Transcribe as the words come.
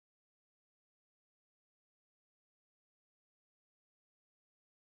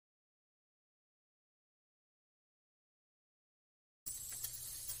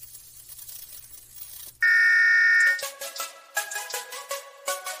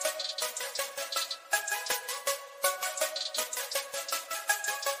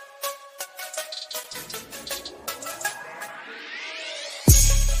What's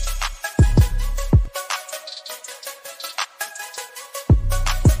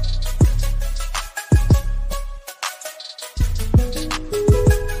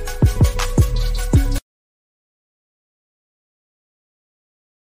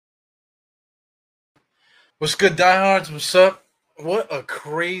good, diehards? What's up? What a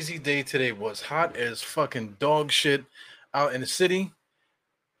crazy day today was. Hot as fucking dog shit out in the city.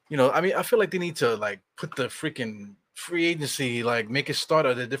 I mean, I feel like they need to like put the freaking free agency, like make it start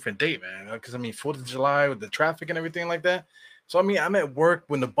at a different date, man. Because I mean, 4th of July with the traffic and everything like that. So I mean, I'm at work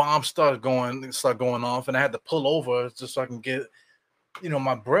when the bombs start going off, and I had to pull over just so I can get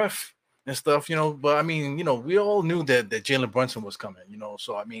my breath and stuff. But I mean, we all knew that Jalen Brunson was coming.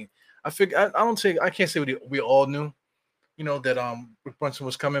 So I mean, I can't say we all knew that Rick Brunson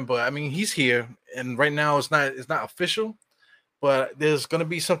was coming, but I mean he's here, and right now it's not official, but there's gonna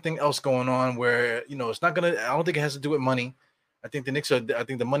be something else going on where it's not gonna. I don't think it has to do with money. I think the Knicks are. I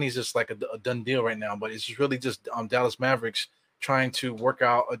think the money is just like a done deal right now, but it's just really just Dallas Mavericks trying to work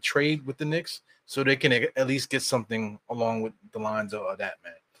out a trade with the Knicks so they can at least get something along with the lines of that,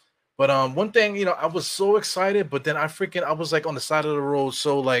 man. But one thing, I was so excited, but then I was like on the side of the road,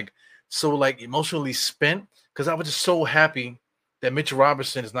 so emotionally spent because I was just so happy that Mitchell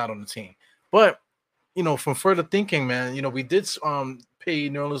Robinson is not on the team. But from further thinking, man, we did pay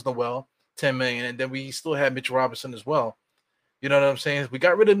Nerlens Noel 10 million, and then we still had Mitchell Robinson as well. You know what I'm saying? We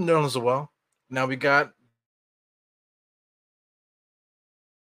got rid of Nerlens Noel. Now we got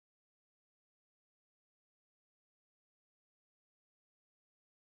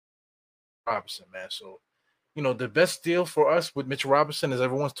Robinson, man. So the best deal for us with Mitchell Robinson, as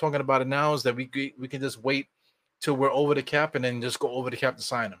everyone's talking about it now, is that we can just wait till we're over the cap and then just go over the cap to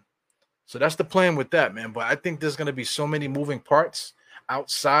sign him. So that's the plan with that, man. But I think there's going to be so many moving parts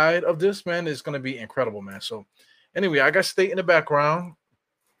outside of this, man. It's going to be incredible, man. So anyway, I got State in the background.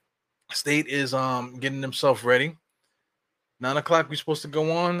 State is getting himself ready. 9 o'clock we're supposed to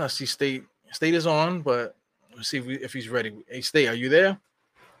go on. I see State. State is on, but let's see if he's ready. Hey, State, are you there?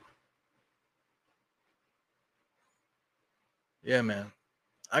 Yeah, man.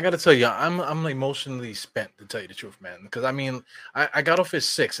 I gotta tell you, I'm emotionally spent to tell you the truth, man. Because I mean, I got off at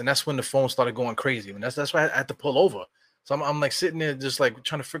 6, and that's when the phone started going crazy, and that's why I had to pull over. So I'm like sitting there just like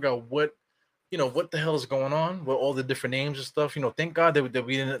trying to figure out what the hell is going on with all the different names and stuff. Thank God that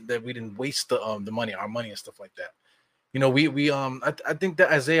we didn't waste the money, our money and stuff like that. I think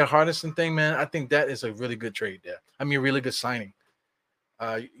that Isaiah Hardison thing, man. I think that is a really good trade there. I mean, really good signing.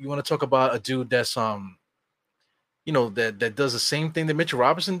 You want to talk about a dude that's that does the same thing that Mitchell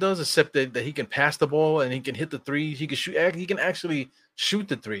Robinson does, except that he can pass the ball and he can hit the three. He can shoot. He can actually shoot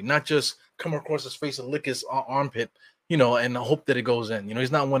the three, not just come across his face and lick his armpit, and hope that it goes in.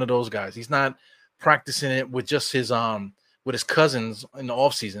 He's not one of those guys. He's not practicing it with just his with his cousins in the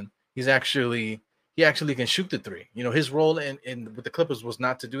off season. He actually can shoot the three. His role in with the Clippers was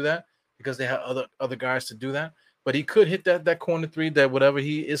not to do that because they had other guys to do that. But he could hit that corner three, that whatever,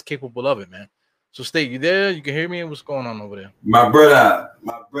 he is capable of it, man. So, State, you there? You can hear me? What's going on over there? My brother,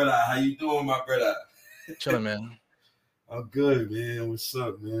 how you doing, my brother? Chilling, man. I'm good, man. What's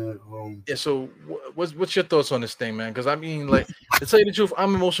up, man? Yeah. So, what's your thoughts on this thing, man? Because I mean, like, to tell you the truth,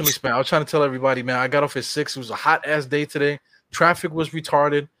 I'm emotionally spent. I was trying to tell everybody, man. I got off at 6. It was a hot ass day today. Traffic was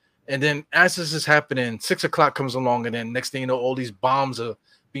retarded, and then as this is happening, 6 o'clock comes along, and then next thing you know, all these bombs are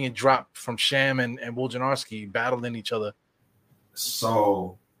being dropped from Sham and Wojnarowski battling each other.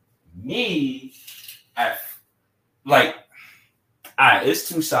 So, me, all right, it's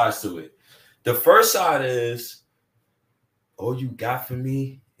two sides to it. The first side is, all you got for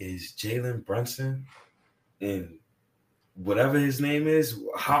me is Jalen Brunson and whatever his name is,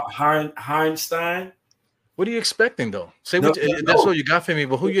 Heinstein. What are you expecting, though? No. That's all you got for me,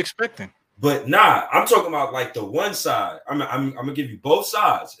 but who are you expecting? But nah, I'm talking about like the one side. I'm gonna give you both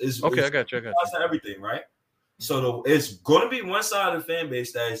sides. Okay, I got you. Sides to everything, right? So it's going to be one side of the fan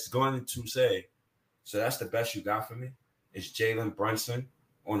base that is going to say, so that's the best you got for me? It's Jalen Brunson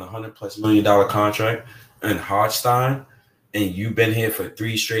on $100+ million contract and Hartstein, and you've been here for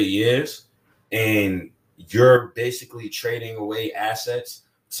 3 straight years, and you're basically trading away assets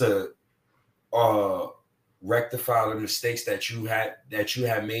to rectify the mistakes that you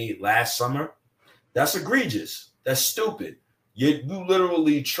had made last summer. That's egregious. That's stupid. You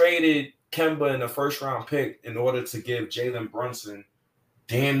literally traded Kemba in the first round pick in order to give Jalen Brunson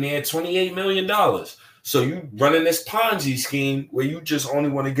damn near $28 million. So you running this Ponzi scheme where you just only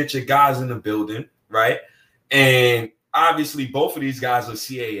want to get your guys in the building, right? And obviously both of these guys are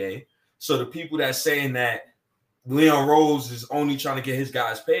CAA. So the people that's saying that Leon Rose is only trying to get his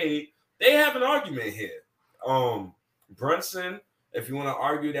guys paid, they have an argument here. Brunson, if you want to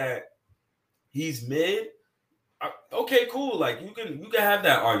argue that he's mid, okay, cool. Like you can have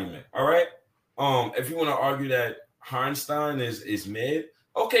that argument. All right. If you want to argue that Hartenstein is mid,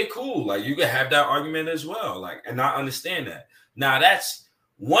 okay, cool. Like you can have that argument as well. Like, and I understand that. Now that's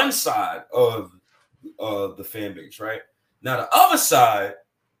one side of the fan base, right? Now the other side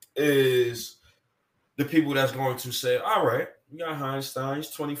is the people that's going to say, all right, you got Hartenstein, he's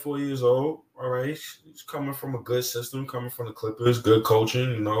 24 years old. All right, he's coming from a good system, coming from the Clippers, good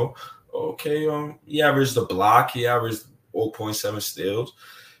coaching, you know. Okay, he averaged a block, he averaged 0.7 steals.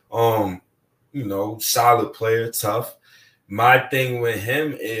 You know, solid player, tough. My thing with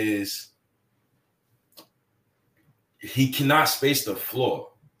him is he cannot space the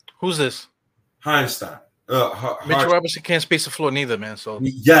floor. Who's this? Hartenstein. Mitchell Robinson can't space the floor neither, man. So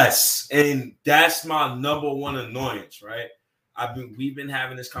yes, and that's my number one annoyance, right? We've been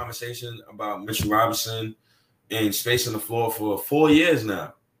having this conversation about Mitchell Robinson and spacing the floor for 4 years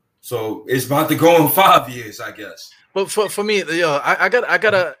now. So it's about to go in 5 years, I guess. But for me, I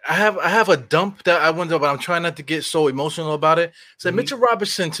have a dump that I wonder, but I'm trying not to get so emotional about it. So Mitchell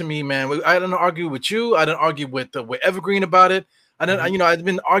Robinson, to me, man, I didn't argue with you. I didn't argue with Evergreen about it. I didn't, you know, I've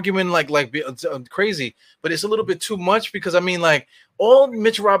been arguing like crazy, but it's a little bit too much because I mean, like all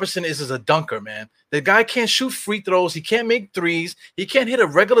Mitchell Robinson is a dunker, man. The guy can't shoot free throws. He can't make threes. He can't hit a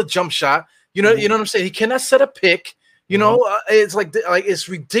regular jump shot. You know what I'm saying? He cannot set a pick. You know, it's like it's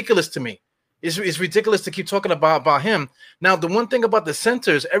ridiculous to me. It's ridiculous to keep talking about him. Now, the one thing about the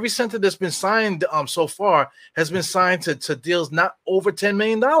centers, every center that's been signed so far has been signed to deals not over $10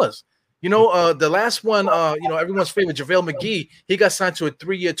 million. You know, the last one, you know, everyone's favorite, JaVale McGee, he got signed to a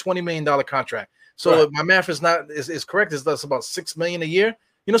 3-year, $20 million contract. So my math is correct. That's about $6 million a year.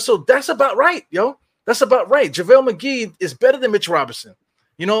 You know, so that's about right, yo. That's about right. JaVale McGee is better than Mitch Robinson.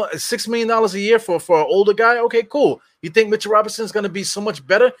 You know, $6 million a year for an older guy. Okay, cool. You think Mitchell Robinson is going to be so much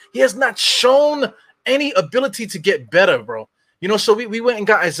better? He has not shown any ability to get better, bro. You know, so we went and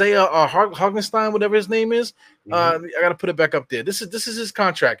got Isaiah Hartenstein, whatever his name is. I got to put it back up there. This is his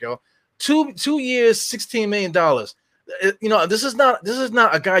contract, yo. 2 years, $16 million. You know, this is not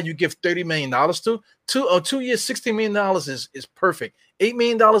a guy you give $30 million to. 2 years, $16 million is perfect. $8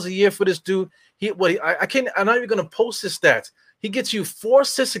 million a year for this dude. I'm not even gonna post his stats. He gets you 4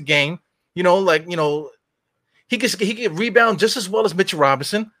 assists a game. You know, like, you know, he can rebound just as well as Mitchell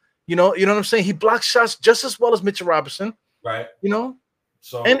Robinson. You know what I'm saying? He blocks shots just as well as Mitchell Robinson. Right. You know?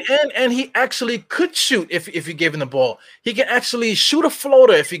 So and he actually could shoot if you gave him the ball. He can actually shoot a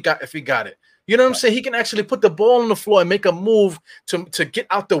floater if he got it. You know what I'm saying? He can actually put the ball on the floor and make a move to get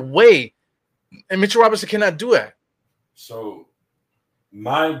out the way. And Mitchell Robinson cannot do that. So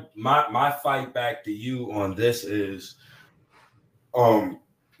my fight back to you on this is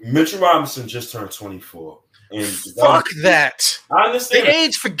Mitchell Robinson just turned 24. And fuck that. I understand the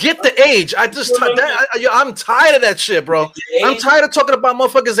age. Forget the age. I'm tired of that shit, bro. I'm tired of talking about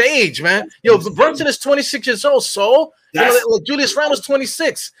motherfuckers' age, man. Yo, Brunson is 26 years old, so you know, like Julius Randle's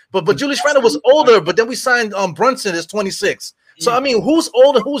 26, but Julius Randle was older. But then we signed Brunson is 26. So I mean, who's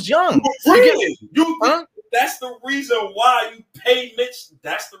old and who's young? That's the reason why you pay Mitch.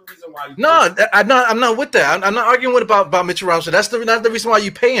 That's the reason why you. No, I'm not with that. I'm not arguing about Mitchell Robinson. That's not the reason why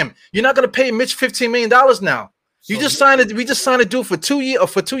you pay him. You're not going to pay Mitch $15 million now. We just signed a dude for 2 years,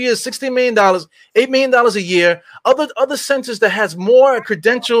 $16 million, $8 million a year. Other centers that has more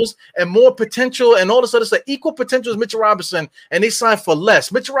credentials and more potential and all this other stuff, equal potential as Mitchell Robinson, and they signed for less.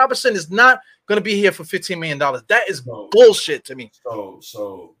 Mitchell Robinson is not going to be here for $15 million. That is bullshit to me.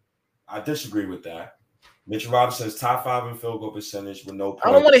 So I disagree with that. Mitchell Robinson is top 5 in field goal percentage with no points.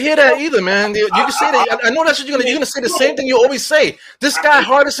 I don't want to hear that either, man. You can say that. I know that's what you're gonna say. The same thing you always say. This guy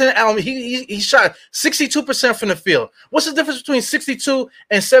Hardison, he shot 62% from the field. What's the difference between 62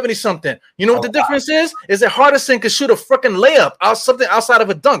 and 70 something? You know what the difference is? Is that Hardison could shoot a freaking layup something outside of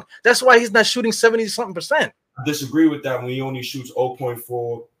a dunk. That's why he's not shooting 70 something percent. I disagree with that when he only shoots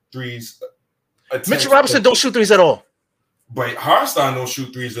 0.4 threes. Mitchell Robinson don't shoot threes at all. But Hartenstein don't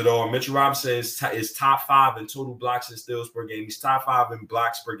shoot threes at all. Mitchell Robinson is top 5 in total blocks and steals per game. He's top 5 in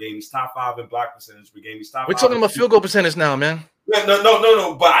blocks per game. He's top 5 in block percentage per game. He's top. We're talking about field goal percentage now, man.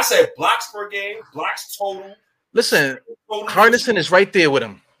 No. But I said blocks per game, blocks total. Listen, Hardison is right there with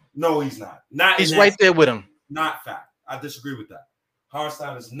him. No, he's not. He's right there with him. Not fact. I disagree with that.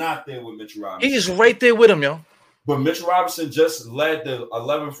 Hartenstein is not there with Mitchell Robinson. He is right there with him, yo. But Mitchell Robinson just led the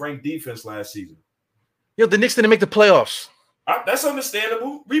 11th ranked defense last season. Yo, the Knicks didn't make the playoffs. That's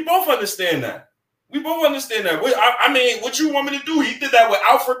understandable. We both understand that. We both understand that. I mean, what you want me to do? He did that with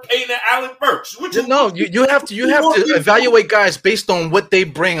Alfred Payton and Allen Burks. You have to evaluate guys based on what they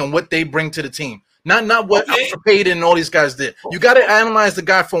bring and what they bring to the team. Not what Alfred Payton and all these guys did. You got to analyze the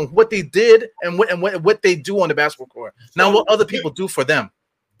guy from what they did and what they do on the basketball court. Now, what other people do for them.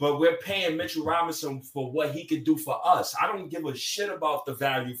 But we're paying Mitchell Robinson for what he could do for us. I don't give a shit about the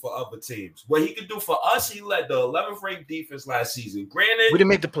value for other teams. What he could do for us, he led the 11th ranked defense last season. Granted, we didn't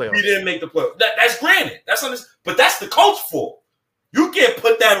make the playoffs. We didn't make the playoffs. That's granted. But that's the coach fault. You can't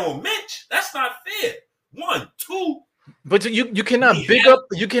put that on Mitch. That's not fair. 1, 2. But you cannot big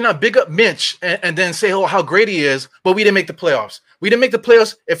up Mitch and then say, oh, how great he is, but we didn't make the playoffs. We didn't make the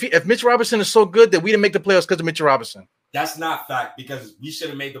playoffs. If Mitch Robinson is so good that we didn't make the playoffs because of Mitch Robinson. That's not fact because we should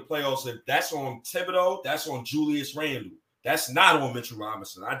have made the playoffs. If that's on Thibodeau, that's on Julius Randle. That's not on Mitchell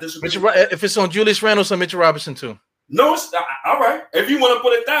Robinson. I disagree. If it's on Julius Randle, it's on Mitchell Robinson too. No, it's not. All right. If you want to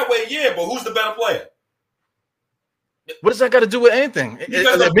put it that way, yeah. But who's the better player? What does that got to do with anything?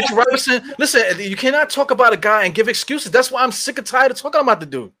 Mitchell Robinson. Listen, you cannot talk about a guy and give excuses. That's why I'm sick and tired of talking about the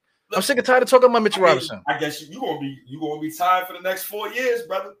dude. I'm sick and tired of talking about Mitchell Robinson. I guess you're gonna be tired for the next 4 years,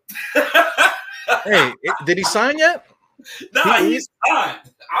 brother. Hey, did he sign yet? No, he's fine.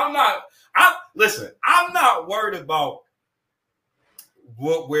 I'm not worried about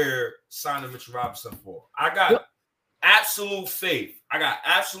what we're signing Mitchell Robinson for. I got absolute faith.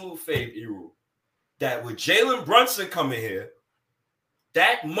 Eru, that with Jalen Brunson coming here,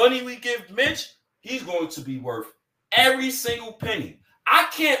 that money we give Mitch, he's going to be worth every single penny. I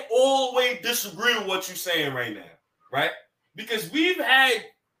can't always disagree with what you're saying right now, right? Because we've had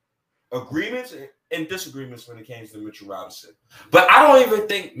agreements and disagreements when it came to Mitchell Robinson. But I don't even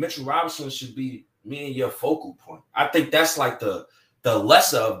think Mitchell Robinson should be me and your focal point. I think that's like the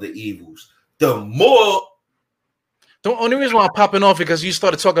lesser of the evils. The only reason why I'm popping off because you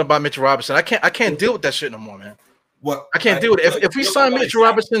started talking about Mitchell Robinson. I can't deal with that shit no more, man. What I can't deal with it. If we sign Mitchell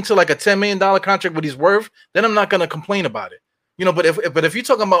Robinson to like a $10 million contract what he's worth, then I'm not gonna complain about it. You know, but if you're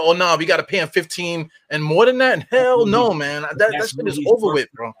talking about, oh no, we got to pay him 15 and more than that, hell no, man. That shit is over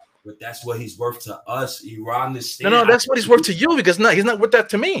with, bro. But that's what he's worth to us. Iran No, that's what he's worth to you because he's not worth that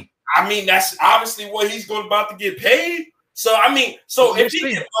to me. I mean, that's obviously what he's about to get paid. So I mean, if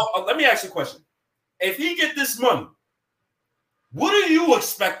he let me ask you a question. If he get this money, what are you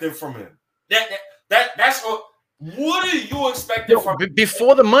expecting from him? That's what are you expecting from him?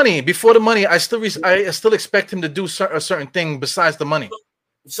 Before the money, I still expect him to do a certain thing besides the money.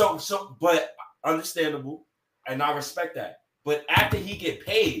 But understandable, and I respect that. But after he get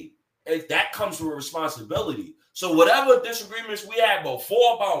paid, that comes with responsibility. So whatever disagreements we had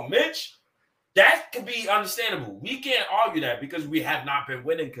before about Mitch, that could be understandable. We can't argue that because we have not been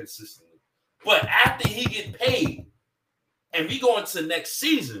winning consistently. But after he get paid and we go into next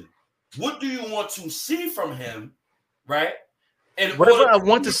season, what do you want to see from him, right? And whatever I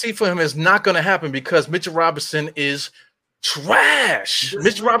want to see from him is not going to happen because Mitchell Robinson is trash.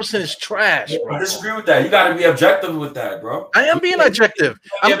 Mitchell Robinson is trash. Bro. I disagree with that. You got to be objective with that, bro. I am being objective.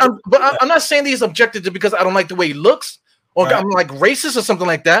 But I'm not saying he's objective just because I don't like the way he looks or I'm like racist or something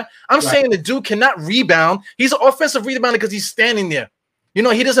like that. I'm saying the dude cannot rebound. He's an offensive rebounder because he's standing there. You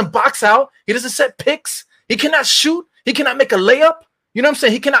know, he doesn't box out. He doesn't set picks. He cannot shoot. He cannot make a layup. You know what I'm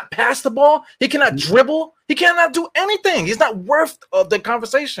saying? He cannot pass the ball. He cannot dribble. He cannot do anything. He's not worth the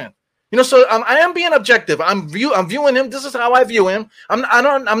conversation. You know, so I am being objective. I'm viewing him. This is how I view him.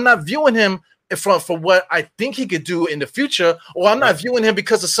 I'm not viewing him for what I think he could do in the future, or I'm not viewing him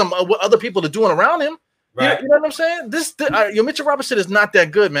because of some what other people are doing around him. Right. You know what I'm saying? Your Mitchell Robinson is not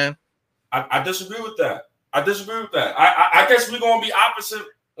that good, man. I disagree with that. I guess we're gonna be opposite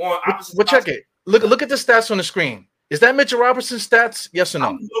on opposite. Well, check it. Look at the stats on the screen. Is that Mitchell Robinson's stats? Yes or no?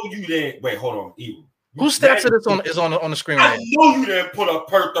 I know you didn't. Wait, hold on. Evil. Whose stats is on the screen right now? I know you didn't put up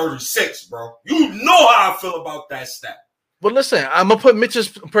per 36, bro. You know how I feel about that stat. Well, listen, I'm gonna put Mitch's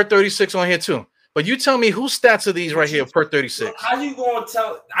per 36 on here too. But you tell me whose stats are these right here per 36? How you gonna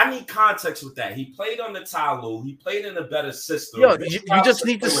tell? I need context with that. He played on the Tyloo. He played in a better system. Yo, you just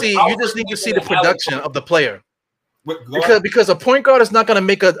need to see. You just need to see the production of the player. Because a point guard is not gonna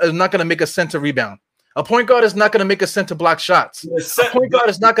make a center rebound. A point guard is not going to make a center block shots. A point guard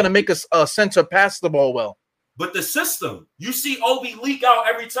is not going to make a center pass the ball well. But the system, you see Obi leak out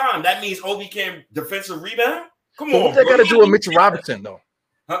every time. That means Obi can defensive rebound? Come on. What that got to do with Mitchell Robinson, though?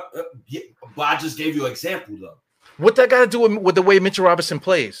 Yeah, but I just gave you an example, though. What that got to do with the way Mitchell Robinson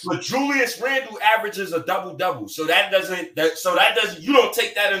plays? But Julius Randle averages a double-double. So that doesn't you don't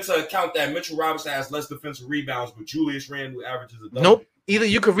take that into account that Mitchell Robinson has less defensive rebounds, but Julius Randle averages a double. Nope. Either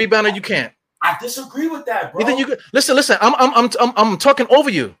you can rebound or you can't. I disagree with that, bro. Either you listen. I'm talking over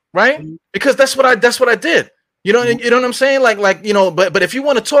you, right? Mm-hmm. Because that's what I did. You know, you know what I'm saying? Like you know, but if you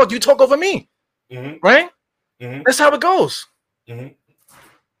want to talk, you talk over me, Mm-hmm. right? Mm-hmm. That's how it goes. Mm-hmm.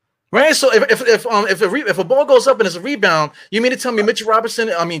 Right, so if a ball goes up and it's a rebound, you mean to tell me Mitchell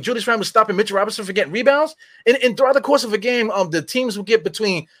Robinson? I mean Julius Randle stopping Mitchell Robinson from getting rebounds? And throughout the course of a game, the teams will get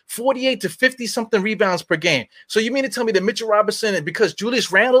between 48 to 50 something rebounds per game. So you mean to tell me that Mitchell Robinson, because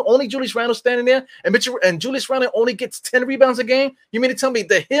Julius Randle standing there, and Julius Randle only gets 10 rebounds a game? You mean to tell me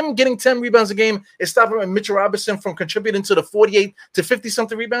that him getting 10 rebounds a game is stopping Mitchell Robinson from contributing to the 48 to 50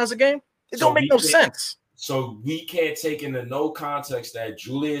 something rebounds a game? It don't make no sense. So we can't take into no context that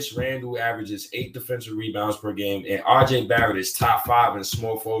Julius Randle averages 8 defensive rebounds per game and RJ Barrett is top 5 in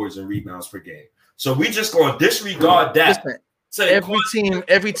small forwards and rebounds per game. So we just gonna disregard that. Listen,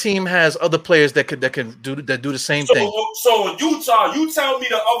 every team has other players that do the same thing. So in Utah, you tell me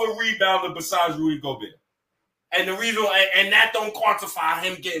the other rebounder besides Rudy Gobert. And the reason, and that don't quantify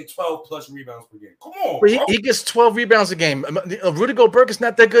him getting 12 plus rebounds per game. Come on, bro. He gets 12 rebounds a game. Rudy Gobert is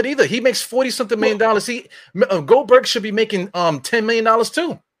not that good either. He makes $40-something million. Gobert should be making $10 million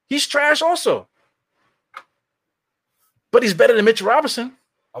too. He's trash also, but he's better than Mitchell Robinson.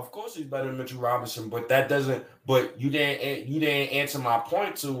 Of course, he's better than Mitchell Robinson, but that doesn't. But you didn't answer my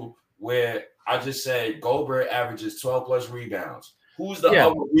point to where I just said Gobert averages 12 plus rebounds. Who's the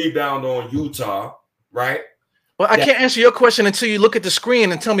other rebounder on Utah, right? Well, I can't answer your question until you look at the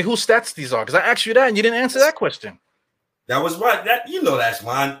screen and tell me whose stats these are, because I asked you that and you didn't answer that question. That was right.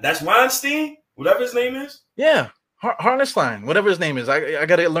 That's Weinstein, whatever his name is. Yeah, Harnestein, whatever his name is. I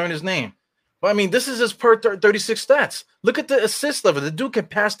got to learn his name. But I mean, this is his per 36 stats. Look at the assist level. The dude can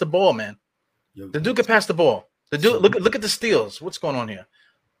pass the ball, man. The dude can pass the ball. The dude, look at the steals. What's going on here?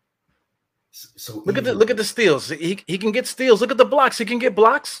 So look at the steals. He can get steals. Look at the blocks. He can get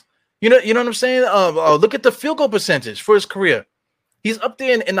blocks. You know what I'm saying? Look at the field goal percentage for his career. He's up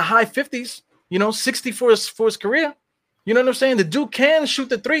there in the high 50s. 60 for his career. You know what I'm saying? The dude can shoot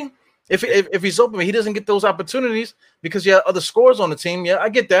the three if he's open, but he doesn't get those opportunities because you have other scorers on the team. Yeah, I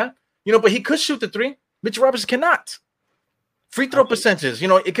get that. But he could shoot the three. Mitch Robinson cannot. Free throw percentages,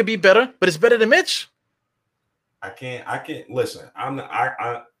 it could be better, but it's better than Mitch. I can't listen. I'm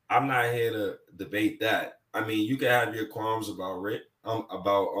not here to debate that. I mean, you can have your qualms about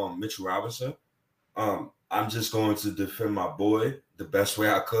Mitchell Robinson. I'm just going to defend my boy the best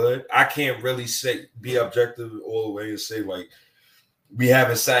way I could. I can't really be objective all the way and say like we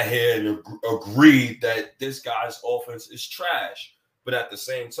haven't sat here and agreed that this guy's offense is trash. But at the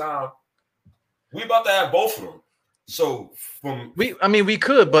same time, we about to have both of them. So we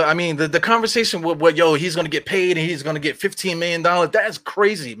could, but I mean the conversation with he's gonna get paid and he's gonna get $15 million. That's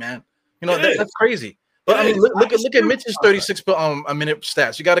crazy, man. That's crazy. But I mean, look at Mitch's 36 a minute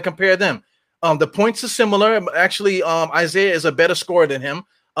stats. You got to compare them. The points are similar. Actually, Isaiah is a better scorer than him.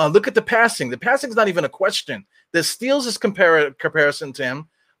 Look at the passing. The passing is not even a question. The steals is comparison to him.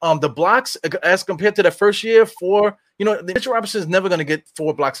 The blocks as compared to the first year Mitchell Robinson is never going to get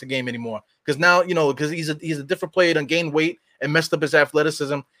 4 blocks a game anymore because now because he's a different player and gained weight and messed up his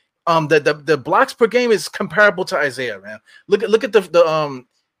athleticism. The blocks per game is comparable to Isaiah, man. Look at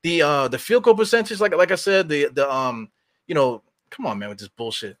the field goal percentage, like I said, come on, man, with this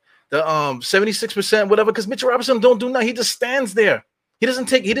bullshit. The 76%, whatever, because Mitchell Robinson don't do nothing. He just stands there. He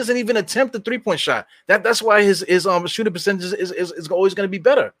doesn't even attempt the 3-point shot. That's why his shooting percentage is always going to be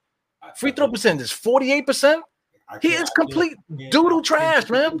better. Free throw percentage 48%. He is complete doodle trash,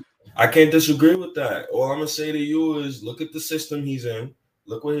 man. I can't disagree with that. All I'm gonna say to you is look at the system he's in.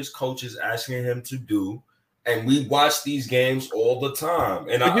 Look what his coach is asking him to do. And we watch these games all the time.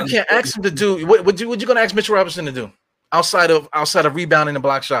 And you can't ask him to do what you gonna ask Mitchell Robinson to do outside of rebounding and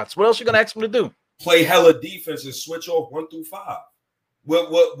block shots. What else you gonna ask him to do? Play hella defense and switch off 1 through 5.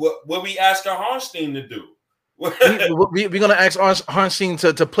 What we asking Harnstein to do? We're gonna ask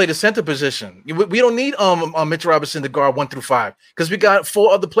Harnstein to play the center position. We don't need Mitchell Robinson to guard 1 through 5 because we got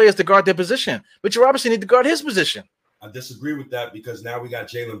 4 other players to guard their position. Mitchell Robinson need to guard his position. I disagree with that because now we got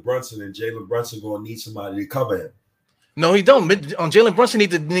Jalen Brunson, and Jalen Brunson going to need somebody to cover him. No, he don't. Jalen Brunson need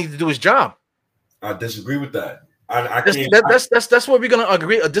to do his job. I disagree with that. That's what we're gonna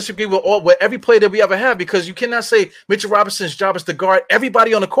agree or disagree with every player that we ever have because you cannot say Mitchell Robinson's job is to guard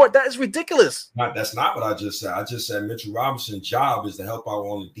everybody on the court. That is ridiculous. That's not what I just said. I just said Mitchell Robinson's job is to help out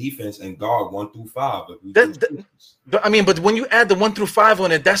on the defense and guard 1 through 5. But when you add the 1 through 5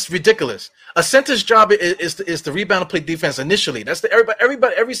 on it, that's ridiculous. A center's job is to rebound and play defense initially. That's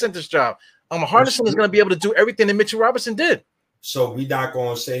every center's job. Harnestein is going to be able to do everything that Mitchell Robinson did. So we not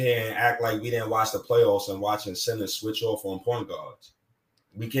going to sit here and act like we didn't watch the playoffs and watching centers switch off on point guards.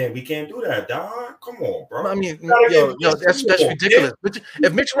 We can't do that, dog. Come on, bro. I mean, yo, that's ridiculous.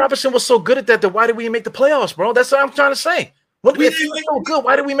 If Mitch Robinson was so good at that, then why did we make the playoffs, bro? That's what I'm trying to say. If he was so good,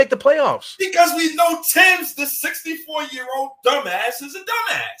 why did we make the playoffs? Because we know Tim's the 64-year-old dumbass is a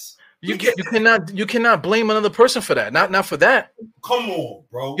dumbass. You cannot blame another person for that. Not for that. Come on,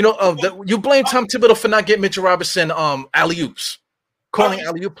 bro. You know, you blame Tom Thibodeau for not getting Mitchell Robinson alley-oops, calling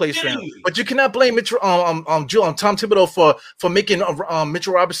alley-oop plays for him. But you cannot blame Tom Thibodeau for making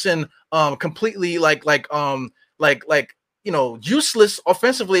Mitchell Robinson completely like useless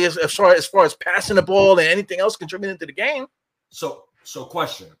offensively as far as passing the ball and anything else contributing to the game. So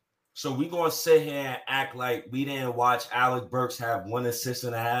question. So we gonna sit here and act like we didn't watch Alec Burks have 1 assist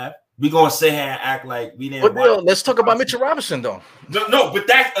and a half? We gonna sit here and act like we didn't. But let's talk about Mitchell Robinson though. No, but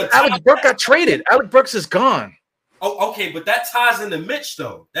that Alec Burks got traded. Alec Burks is gone. Oh, okay, but that ties into Mitch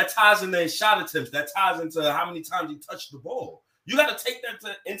though. That ties into his shot attempts. That ties into how many times he touched the ball. You got to take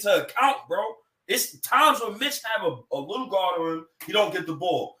that into account, bro. It's times when Mitch have a little guard on him, he don't get the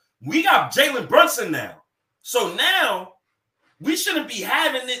ball. We got Jalen Brunson now, so now we shouldn't be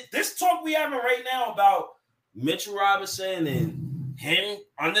having this talk we having right now about Mitchell Robinson and him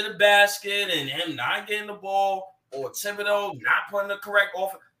under the basket and him not getting the ball or Thibodeau not putting the correct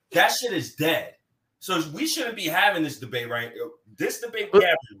offer. That shit is dead. So we shouldn't be having this debate right. This debate we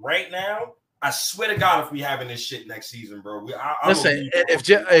have right now. I swear to God, if we having this shit next season, bro. Listen, if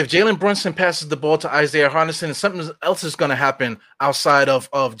Jalen Brunson passes the ball to Isaiah Hartenstein, something else is going to happen outside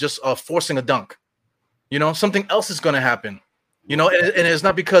of just forcing a dunk. You know, something else is going to happen. You know, and it's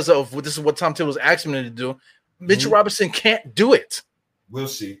not because of this is what Tom Thibodeau was asking him to do. Mitchell Robinson can't do it. We'll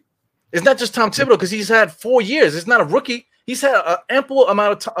see. It's not just Tom Thibodeau because he's had 4 years. It's not a rookie. He's had an ample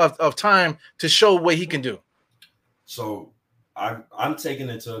amount of time to show what he can do. So I'm taking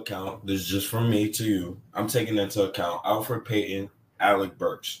into account, this is just from me to you, I'm taking into account Alfred Payton, Alec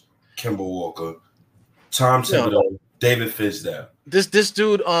Burks, Kemba Walker, Tom Thibodeau, David Fizdale. This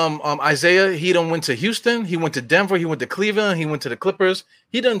dude, Isaiah, he done went to Houston, he went to Denver, he went to Cleveland, he went to the Clippers.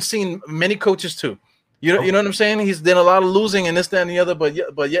 He done seen many coaches too. You know what I'm saying? He's done a lot of losing and this, that, and the other, but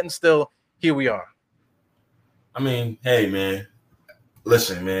yet and still, here we are. I mean, hey, man.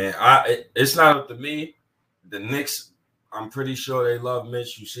 Listen, man. It's not up to me. The Knicks, I'm pretty sure they love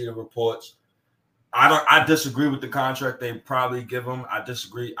Mitch. You see the reports. I disagree with the contract they probably give him. I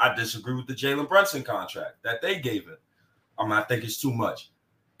disagree with the Jalen Brunson contract that they gave him. I think it's too much.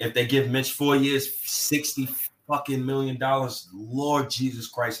 If they give Mitch 4 years, $60 fucking million, Lord Jesus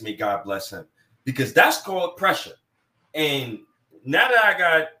Christ, may God bless him. Because that's called pressure. And now that I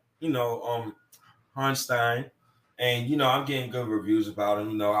got, Hartenstein, and I'm getting good reviews about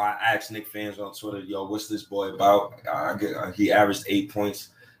him. I asked Knicks fans on Twitter, "Yo, what's this boy about?" He averaged 8 points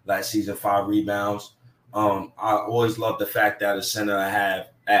last season, 5 rebounds. I always love the fact that a center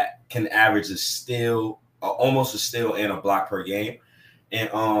can average a steal, almost a steal and a block per game, and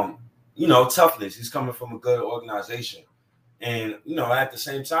toughness. He's coming from a good organization, and at the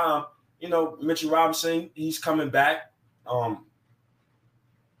same time, Mitchell Robinson, he's coming back.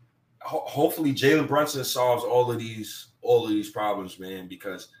 Hopefully Jalen Brunson solves all of these problems, man,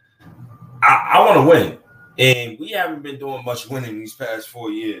 because I want to win. And we haven't been doing much winning these past 4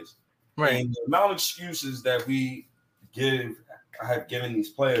 years. Right. And the amount of excuses that we have given these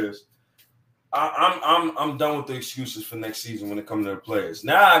players, I'm done with the excuses for next season when it comes to the players.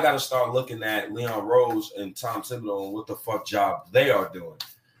 Now I got to start looking at Leon Rose and Tom Thibodeau and what the fuck job they are doing,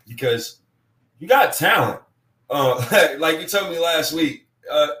 because you got talent. Like you told me last week.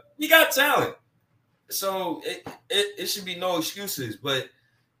 You got talent, so it should be no excuses. But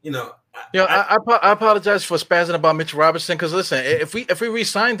I apologize for spazzing about Mitchell Robinson, because listen, if we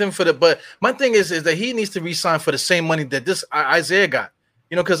re-signed him but my thing is that he needs to re-sign for the same money that this Isaiah got.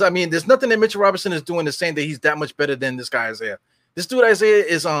 Because I mean, there's nothing that Mitchell Robinson is doing to saying that he's that much better than this guy Isaiah. This dude Isaiah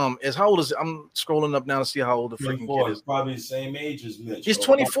is how old is it? I'm scrolling up now to see how old the freaking kid is. Probably the same age as Mitch. He's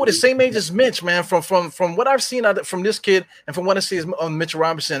 24, the same age as Mitch, man. From what I've seen from this kid and from what I see is Mitchell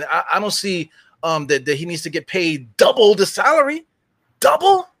Robinson, I don't see that he needs to get paid double the salary.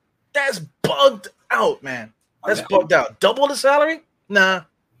 Double? That's bugged out, man. That's bugged out. Double the salary? Nah,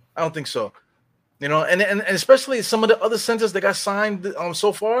 I don't think so. And especially some of the other centers that got signed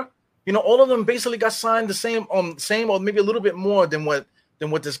so far. All of them basically got signed the same or maybe a little bit more than what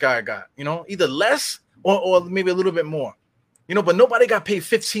this guy got. Either less or maybe a little bit more. But nobody got paid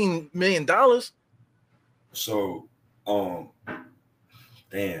 $15 million. So,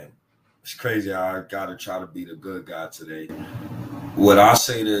 damn, it's crazy. I gotta try to be the good guy today. What I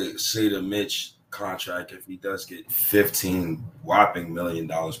say to Mitch contract, if he does get $15 whopping million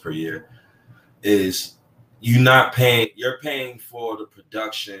per year, is you're paying for the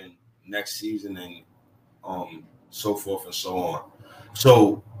production next season and so forth and so on.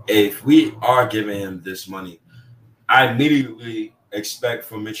 So if we are giving him this money, I immediately expect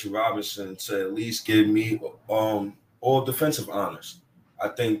for Mitchell Robinson to at least give me all defensive honors. I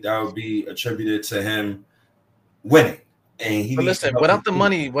think that would be attributed to him winning. And he But needs to listen, help his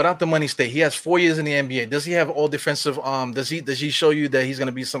team. without the money state, he has 4 years in the NBA. Does he have all defensive? Does he show you that he's going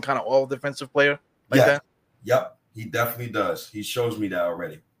to be some kind of all defensive player like that? Yep, he definitely does. He shows me that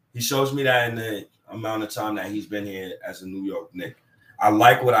already. He shows me that in the amount of time that he's been here as a New York Knick. I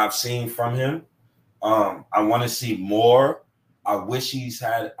like what I've seen from him. I want to see more. I wish he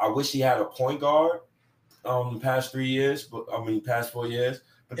had a point guard the past 3 years, but past 4 years.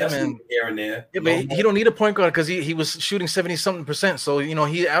 But that's here and there. Yeah, but he don't need a point guard because he was shooting 70-something%. So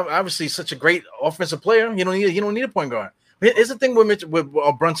he obviously such a great offensive player. You don't need a point guard. Here's the thing with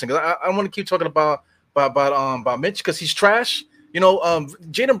Brunson. Because I want to keep talking about Mitch because he's trash.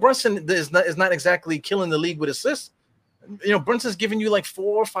 Jalen Brunson is not exactly killing the league with assists. Brunson's giving you like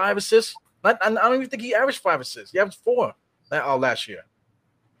 4 or 5 assists. I don't even think he averaged 5 assists. He averaged 4 last year.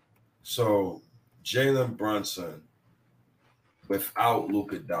 So Jalen Brunson without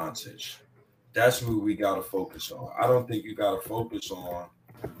Luka Doncic, that's what we got to focus on. I don't think you got to focus on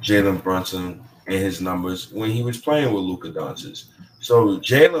Jalen Brunson and his numbers when he was playing with Luka Doncic. So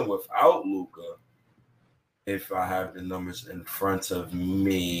Jalen without Luka, if I have the numbers in front of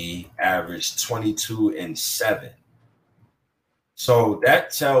me, averaged 22 and 7. So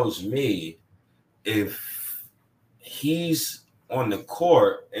that tells me if he's on the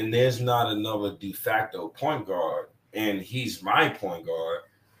court and there's not another de facto point guard and he's my point guard,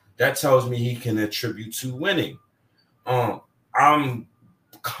 that tells me he can attribute to winning. I'm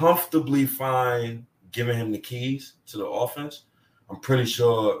comfortably fine giving him the keys to the offense. I'm pretty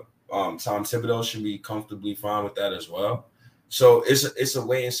sure Tom Thibodeau should be comfortably fine with that as well. So it's a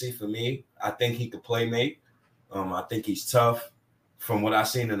wait and see for me. I think he could play make. I think he's tough. From what I've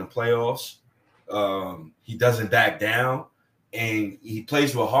seen in the playoffs, he doesn't back down, and he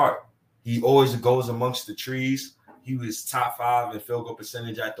plays with heart. He always goes amongst the trees. He was top 5 in field goal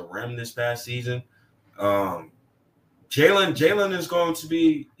percentage at the rim this past season. Jalen is going to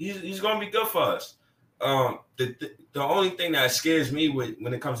be he's going to be good for us. The only thing that scares me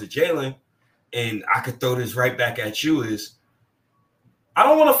when it comes to Jalen, and I could throw this right back at you, is I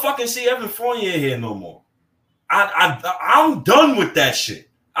don't want to fucking see Evan Fournier here no more. I'm done with that shit.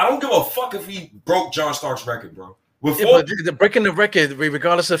 I don't give a fuck if he broke John Stark's record, bro. But breaking the record,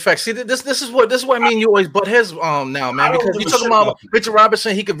 regardless of facts. See, this is what I mean. You always butt heads now, man, because you're talking about Richard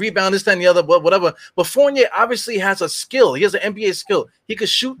Robinson. He could rebound this, that, and the other, but whatever. But Fournier obviously has a skill. He has an NBA skill. He could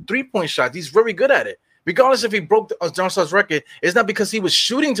shoot 3-point shots. He's very good at it. Regardless if he broke John Stark's record, it's not because he was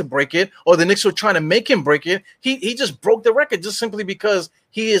shooting to break it or the Knicks were trying to make him break it. He just broke the record just simply because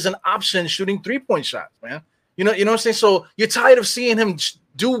he is an option shooting 3-point shots, man. You know what I'm saying? So you're tired of seeing him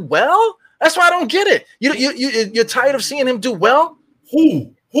do well? That's why I don't get it. You're tired of seeing him do well?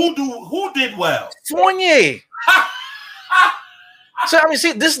 Who did well? Fournier. So I mean,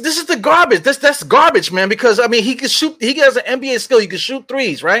 see, this is the garbage. That's garbage, man. Because I mean, he can shoot. He has an NBA skill. He can shoot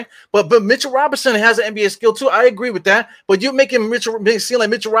threes, right? But Mitchell Robinson has an NBA skill too. I agree with that. But you're making seem like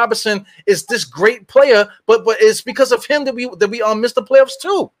Mitchell Robinson is this great player. But it's because of him that we missed the playoffs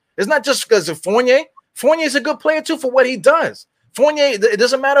too. It's not just because of Fournier. Fournier is a good player too for what he does. Fournier, it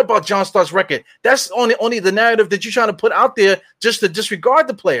doesn't matter about John Stark's record. That's only the narrative that you're trying to put out there just to disregard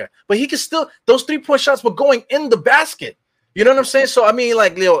the player. But he can still, those 3-point shots were going in the basket. You know what I'm saying? So I mean,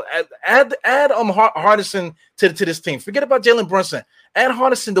 like, Leo, add Hardison to this team. Forget about Jalen Brunson. Add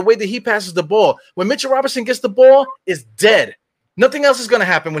Hardison, the way that he passes the ball. When Mitchell Robinson gets the ball, it's dead. Nothing else is going to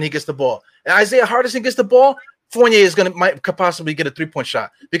happen when he gets the ball. And Isaiah Hardison gets the ball, Fournier could possibly get a 3-point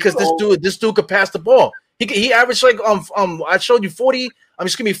shot because this dude could pass the ball. He averaged like I showed you 4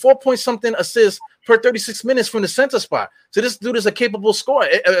 point something assists per 36 minutes from the center spot. So this dude is a capable scorer,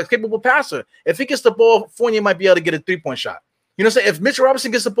 a capable passer. If he gets the ball, Fournier might be able to get a 3-point shot. You know what I'm saying? If Mitchell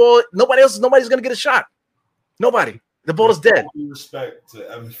Robinson gets the ball, nobody's gonna get a shot. Nobody. The ball is dead. With respect to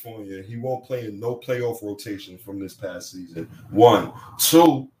Evan Fournier, he won't play in no playoff rotation from this past season. 1,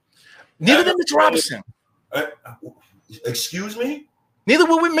 2. Neither did Mitchell Robinson. Excuse me? Neither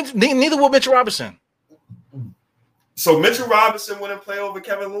will Mitchell Robinson. So Mitchell Robinson wouldn't play over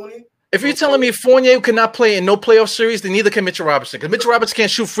Kevin Looney? If you're telling me Fournier cannot play in no playoff series, then neither can Mitchell Robinson. Because Mitchell Robinson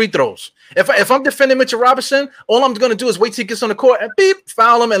can't shoot free throws. If I'm defending Mitchell Robinson, all I'm going to do is wait till he gets on the court and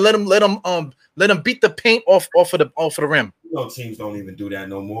foul him and let him beat the paint off of the rim. No teams don't even do that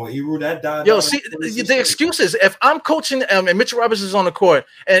no more. Eru, that died. Yo, see, the excuses. If I'm coaching and Mitchell Robinson is on the court,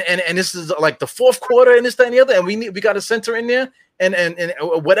 and this is like the fourth quarter, and this, that, and the other, and we got a center in there, and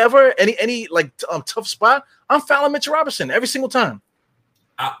whatever, any like tough spot, I'm fouling Mitchell Robinson every single time.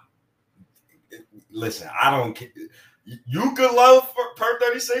 Listen, I don't care. You could love per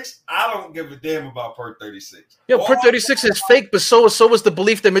 36. I don't give a damn about per 36. Yo, per 36 is fake, but so is the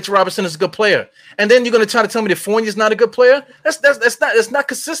belief that Mitchell Robinson is a good player. And then you're gonna try to tell me that Fournier's not a good player? That's not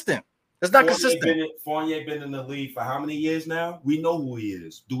consistent. That's not consistent. Fournier been in the league for how many years now? We know who he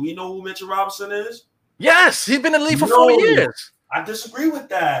is. Do we know who Mitchell Robinson is? Yes, he's been in the league for 4 years. I disagree with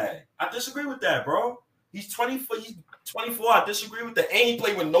that. Bro. He's 24. He's 24. I disagree with that. And he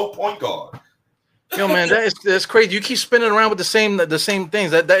played with no point guard. Yo, man, that's crazy. You keep spinning around with the same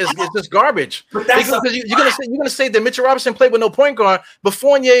things. That is it's just garbage. Because you're gonna say that Mitchell Robinson played with no point guard, but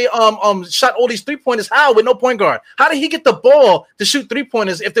Fournier shot all these 3-pointers. How with no point guard? How did he get the ball to shoot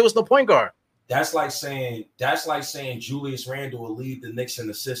 3-pointers if there was no point guard? That's like saying Julius Randle will lead the Knicks in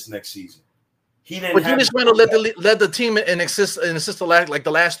assists next season. He didn't. But Julius Randle led the team in assists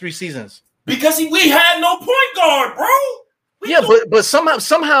the last 3 seasons. Because we had no point guard, bro. But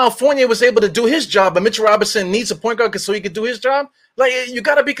somehow Fournier was able to do his job, but Mitchell Robinson needs a point guard so he could do his job. Like, you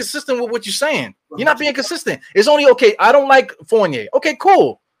got to be consistent with what you're saying. You're not being consistent. It's only okay. I don't like Fournier. Okay,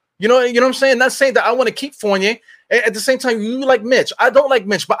 cool. You know what I'm saying? Not saying that I want to keep Fournier. At the same time, you like Mitch. I don't like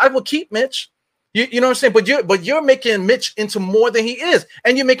Mitch, but I will keep Mitch. You know what I'm saying? But you're making Mitch into more than he is,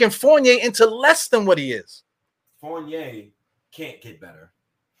 and you're making Fournier into less than what he is. Fournier can't get better.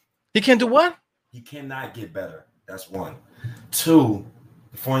 He can't do what? He cannot get better. That's 1. 2,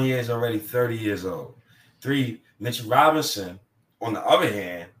 Fournier is already 30 years old. 3, Mitchell Robinson, on the other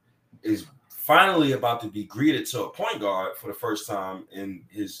hand, is finally about to be greeted to a point guard for the first time in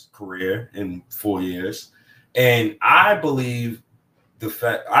his career in 4 years. And I believe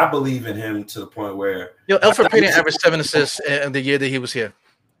in him to the point where Elfrid Payton averaged 7 assists in the year that he was here.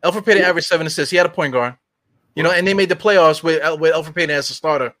 Elfrid Payton averaged 7 assists. He had a point guard, and they made the playoffs with Elfrid Payton as a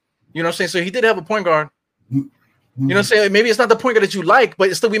starter. You know what I'm saying? So he did have a point guard. You know what I'm saying? Maybe it's not the point guard that you like,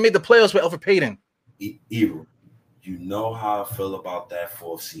 but still we made the playoffs with Elfrid Payton. You know how I feel about that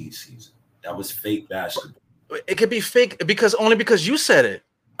 4th seed season. That was fake basketball. It could be fake because you said it.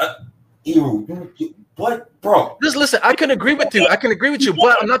 What, bro? Just listen. I can agree with you.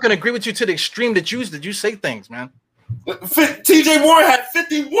 But I'm not going to agree with you to the extreme that you say things, man. TJ Warren had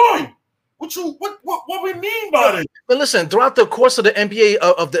 51. What we mean by it? But listen, throughout the course of the NBA,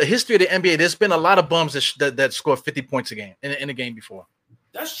 of the history of the NBA, there's been a lot of bums that scored 50 points a game in a game before.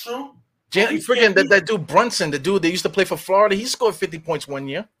 That's true. Freaking that dude Brunson, the dude that used to play for Florida, he scored 50 points 1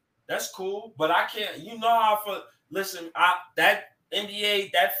 year. That's cool, but I can't. You know how I feel. Listen, that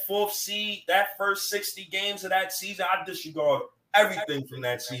NBA, that 4th seed, that first 60 games of that season, I disregard everything from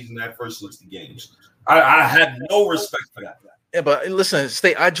that season, that first 60 games. I had no respect for that. Yeah, but listen,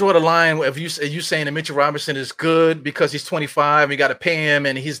 I draw the line. If you saying that Mitchell Robinson is good because he's 25, and you got to pay him,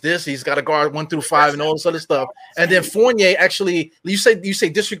 and he's got to guard 1 through 5 and all this other stuff, and then Fournier actually, you say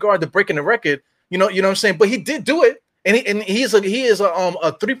disregard the breaking the record. You know what I'm saying? But he did do it, and he is a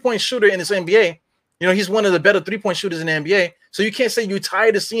 3-point shooter in this NBA. He's one of the better 3-point shooters in the NBA. So you can't say you're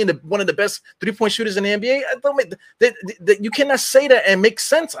tired of seeing one of the best 3-point shooters in the NBA. You cannot say that and make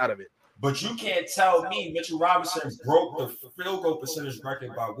sense out of it. But you can't tell me Mitchell Robinson broke the field goal percentage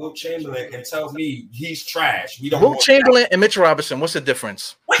record by Wilt Chamberlain and tell me he's trash. Wilt Chamberlain and Mitchell Robinson, what's the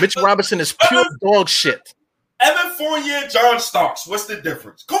difference? Mitchell Robinson is pure dog shit. Evan Fournier, John Starks, what's the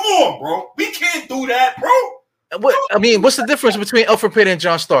difference? Come on, bro. We can't do that, bro. What's the difference between Elfrid Payton and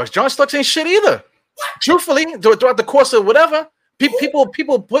John Starks? John Starks ain't shit either. What? Truthfully, throughout the course of whatever.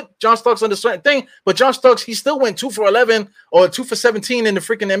 People put John Starks on a certain thing, but John Starks, he still went 2 for 11 or 2 for 17 in the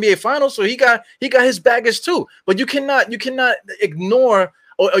freaking NBA Finals, so he got his baggage too. But you cannot ignore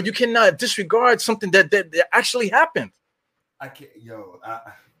or you cannot disregard something that actually happened. I can't,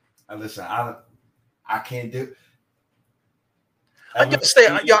 listen. I can't do.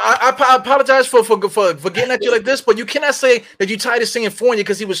 I apologize for getting at you like this, but you cannot say that you tired of seeing Fournier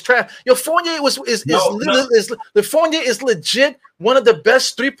because he was trash. Fournier Fournier is legit one of the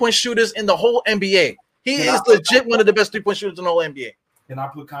best 3-point shooters in the whole NBA. He is legit one of the best 3-point shooters in the whole NBA. Can I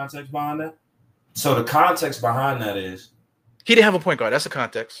put context behind that? So the context behind that is he didn't have a point guard. That's the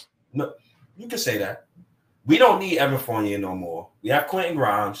context. No, you can say that. We don't need Evan Fournier no more. We have Quentin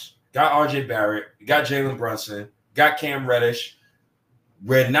Grimes, got RJ Barrett, we got Jalen Brunson, got Cam Reddish.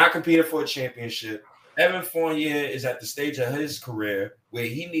 We're not competing for a championship. Evan Fournier is at the stage of his career where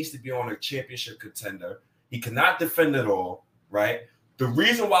he needs to be on a championship contender. He cannot defend it all, right? The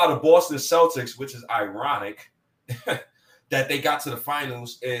reason why the Boston Celtics, which is ironic, that they got to the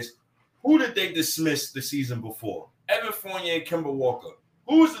finals is who did they dismiss the season before? Evan Fournier and Kemba Walker.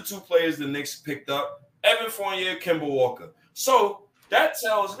 Who was the two players the Knicks picked up? Evan Fournier, Kemba Walker. So that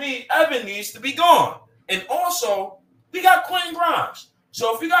tells me Evan needs to be gone. And also, we got Quentin Grimes.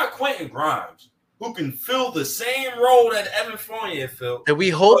 So if we got Quentin Grimes, who can fill the same role that Evan Fournier filled. And we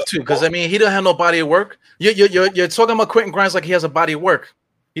hope to, because I mean, he don't have no body of work. You're talking about Quentin Grimes like he has a body of work.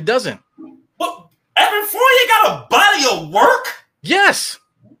 He doesn't. But Evan Fournier got a body of work? Yes.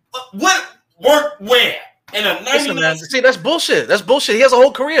 What work where? In a 90 minutes? See, that's bullshit. That's bullshit. He has a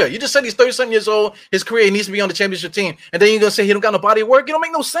whole career. You just said he's 37 years old. His career, he needs to be on the championship team. And then you're going to say he don't got no body of work? You don't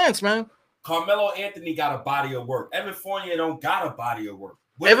make no sense, man. Carmelo Anthony got a body of work. Evan Fournier don't got a body of work.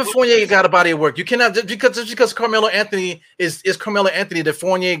 Evan Fournier got a body of work. You cannot just because Carmelo Anthony is Carmelo Anthony, that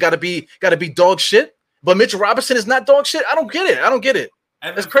Fournier got to be dog shit. But Mitchell Robinson is not dog shit. I don't get it.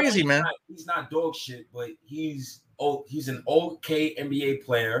 That's crazy, man. He's not dog shit, but he's an okay NBA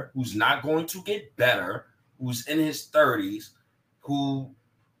player who's not going to get better, who's in his 30s, who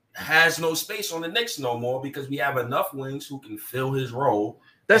has no space on the Knicks no more because we have enough wings who can fill his role.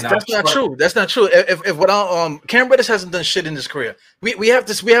 That's not true. That's not true. If what Cam Reddish hasn't done shit in his career, we have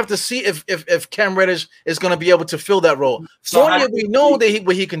to see if Cam Reddish is going to be able to fill that role. So Fournier, we know that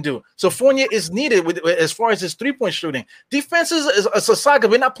what he can do. So Fournier is needed as far as his 3-point shooting. Defense is a saga.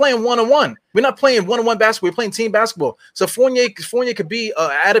 We're not playing one-on-one. We're not playing one-on-one basketball. We're playing team basketball. So Fournier could be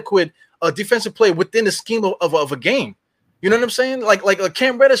an adequate defensive player within the scheme of a game. You know what I'm saying? Like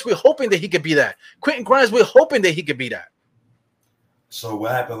Cam Reddish, we're hoping that he could be that. Quentin Grimes, we're hoping that he could be that. So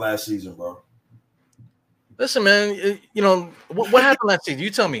what happened last season, bro? Listen, man, you know, what happened last season? You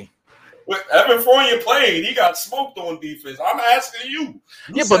tell me. With Evan Fournier playing, he got smoked on defense. I'm asking you.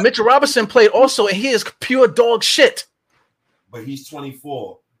 Yeah, but Mitchell Robinson played also, and he is pure dog shit. But he's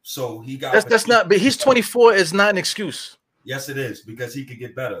 24, so he got. That's not. But he's 24 is not an excuse. Yes, it is, because he could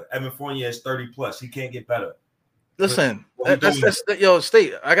get better. Evan Fournier is 30 plus. He can't get better. Listen, yo,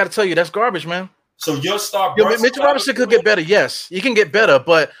 State. I got to tell you, that's garbage, man. So your star, Mitchell Robinson could get better. Yes, he can get better,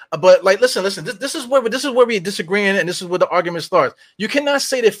 but like, listen. This is where we disagreeing, and this is where the argument starts. You cannot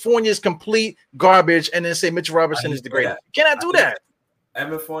say that Fournier is complete garbage and then say Mitchell Robinson is the greatest. You cannot do that.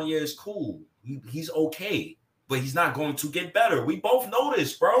 Evan Fournier is cool. He's okay, but he's not going to get better. We both know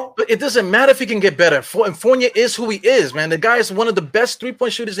this, bro. But it doesn't matter if he can get better. Fournier is who he is, man. The guy is one of the best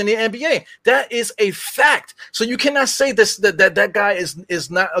 3-point shooters in the NBA. That is a fact. So you cannot say that guy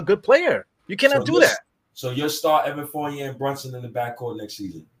is not a good player. You cannot do that. So you'll start Evan Fournier and Brunson in the backcourt next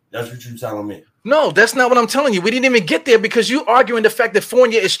season. That's what you're telling me. No, that's not what I'm telling you. We didn't even get there because you arguing the fact that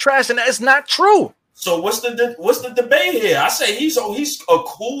Fournier is trash, and that is not true. So what's the debate here? I say he's a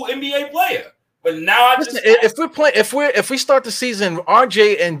cool NBA player, but now if we start the season,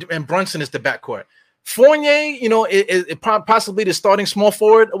 RJ and Brunson is the backcourt. Fournier, you know, is possibly the starting small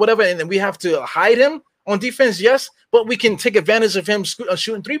forward or whatever, and then we have to hide him on defense. Yes, but we can take advantage of him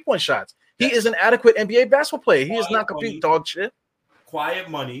shooting 3-point shots. He is an adequate NBA basketball player. He is not complete dog shit. Quiet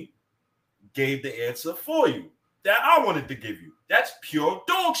Money gave the answer for you that I wanted to give you. That's pure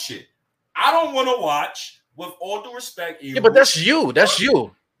dog shit. I don't want to watch, with all due respect. Yeah, but that's you. That's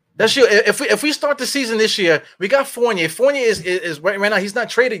you. That's you. If we start the season this year, we got Fournier. Fournier is right now. He's not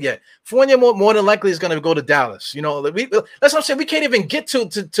traded yet. Fournier more than likely is going to go to Dallas. You know, that's what I'm saying. We can't even get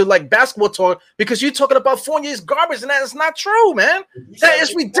to like basketball talk because you're talking about Fournier's garbage, and that is not true, man. That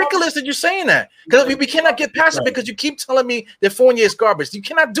is ridiculous that you're saying that, because we cannot get past it because you keep telling me that Fournier is garbage. You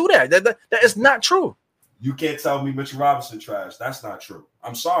cannot do that. That is not true. You can't tell me Mitchell Robinson trash. That's not true.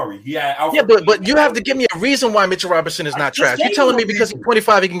 I'm sorry. He had but you have to give me a reason why Mitchell Robinson is not trash. You're telling me because he's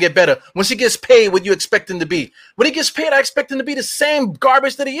 25 he can get better. Once he gets paid, what you expect him to be? When he gets paid, I expect him to be the same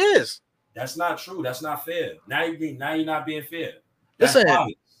garbage that he is. That's not true. That's not fair. Now you're not being fair. Listen, you're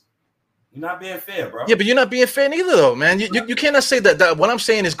not being fair, bro. Yeah, but you're not being fair neither, though, man. You cannot say that what I'm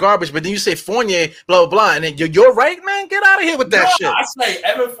saying is garbage, but then you say Fournier, blah, blah, blah, and then you're right, man. Get out of here with that shit. I say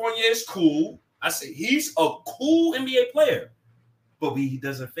Evan Fournier is cool. I say he's a cool NBA player, but he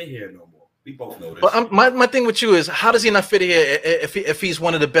doesn't fit here no more. We both know this. But my thing with you is, how does he not fit here if he's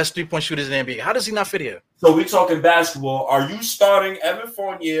one of the best 3-point shooters in the NBA? How does he not fit here? So we're talking basketball. Are you starting Evan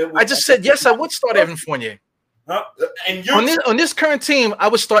Fournier? I just said yes. I would start Evan Fournier. Huh? And on this current team, I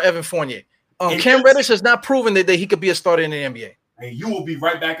would start Evan Fournier. Cam Reddish has not proven that he could be a starter in the NBA. And you will be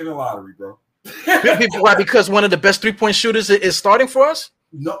right back in the lottery, bro. Why? Because one of the best 3-point shooters is starting for us?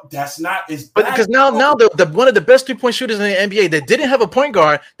 No, that's not as bad. Because now the one of the best 3-point shooters in the NBA that didn't have a point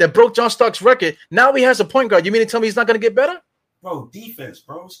guard that broke John Starks' record, now he has a point guard. You mean to tell me he's not going to get better? bro, defense,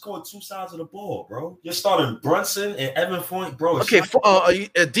 bro. It's called two sides of the ball, bro. You're starting Brunson and Evan Fournier, bro. Okay,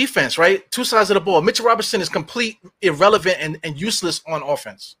 defense, right? Two sides of the ball. Mitchell Robinson is complete irrelevant and useless on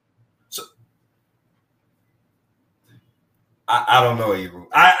offense. So, I don't know, Ebro.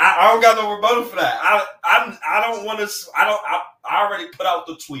 I don't got no rebuttal for that. I don't want to. I already put out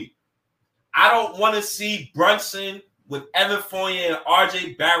the tweet. I don't want to see Brunson with Evan Fournier and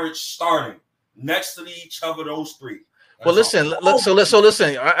RJ Barrett starting next to each other. Those three. Well, listen.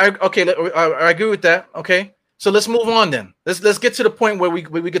 Listen. I agree with that. Okay. So let's move on then. Let's get to the point where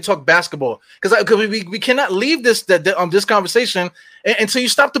we could talk basketball because we cannot leave this conversation until you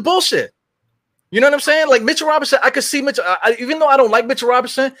stop the bullshit. You know what I'm saying? Like Mitchell Robinson, I could see Mitchell. Even though I don't like Mitchell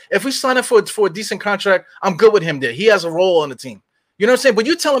Robinson, if we sign him for a decent contract, I'm good with him there. He has a role on the team. You know what I'm saying? But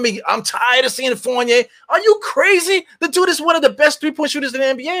you telling me I'm tired of seeing Fournier? Are you crazy? The dude is one of the best 3-point shooters in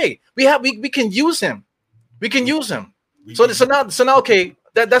the NBA. We can use him. We can use him. So now, okay,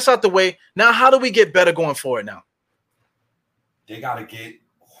 that's out the way. Now, how do we get better going forward now? They got to get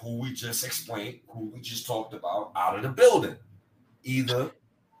who we just explained, who we just talked about, out of the building. Either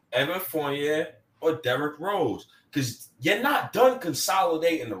Evan Fournier or Derrick Rose. Because you're not done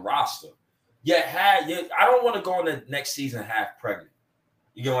consolidating the roster. I don't want to go in the next season half pregnant.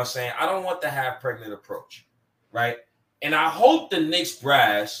 You know what I'm saying? I don't want the half pregnant approach, right? And I hope the Knicks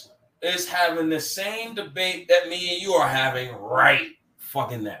brass is having the same debate that me and you are having right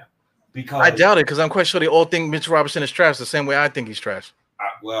fucking now. Because I doubt it, because I'm quite sure they all think Mitchell Robinson is trash the same way I think he's trash.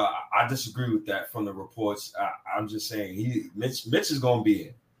 I disagree with that from the reports. I'm just saying Mitch is going to be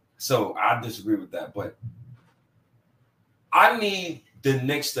in. So I disagree with that. But I need the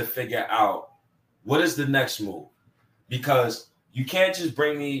Knicks to figure out what is the next move. Because you can't just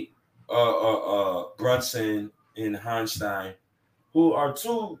bring me Brunson and Hartenstein, who are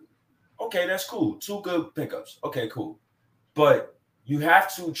two. Okay, that's cool. Two good pickups. Okay, cool. But you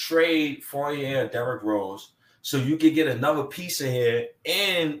have to trade Fournier and Derrick Rose so you can get another piece in here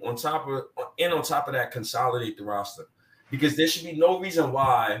and on top of that, consolidate the roster. Because there should be no reason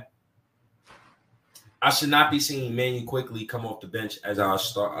why I should not be seeing Manny quickly come off the bench as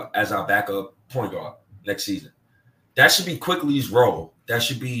our backup point guard next season. That should be Quickly's role. That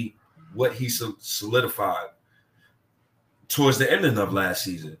should be what he solidified towards the end of last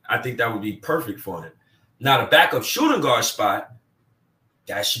season. I think that would be perfect for him. Now, the backup shooting guard spot,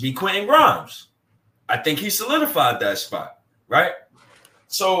 that should be Quentin Grimes. I think he solidified that spot, right?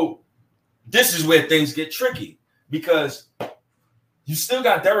 So this is where things get tricky because you still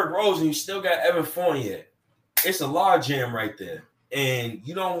got Derrick Rose and you still got Evan Fournier. It's a log jam right there. And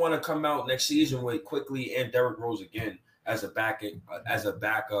you don't want to come out next season with Quickly and Derrick Rose again as a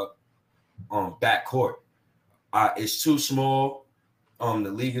backup backcourt. It's too small. The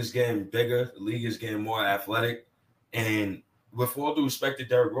league is getting bigger. The league is getting more athletic. And with all due respect to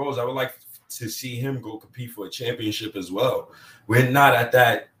Derrick Rose, I would like to see him go compete for a championship as well. We're not at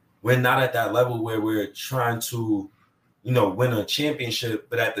that level where we're trying to, win a championship.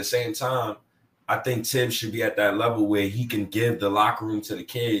 But at the same time, I think Tibbs should be at that level where he can give the locker room to the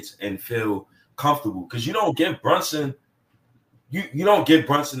kids and feel comfortable. Because you don't give Brunson, you don't give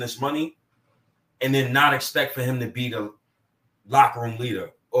Brunson this money and then not expect for him to be the locker room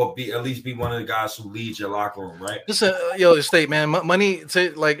leader or at least be one of the guys who leads your locker room, right? Listen, State, man, money.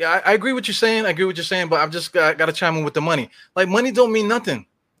 I agree with you saying. I agree with you saying, but I've just got to chime in with the money. Like, money don't mean nothing.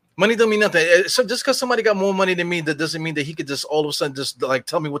 Money don't mean nothing. So just because somebody got more money than me, that doesn't mean that he could just all of a sudden just like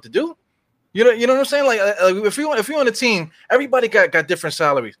tell me what to do. You know what I'm saying? Like if you're on a team, everybody got different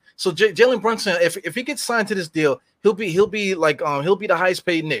salaries. So Jalen Brunson, if he gets signed to this deal, he'll be the highest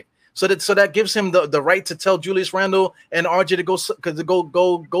paid Knick. So that gives him the right to tell Julius Randle and RJ to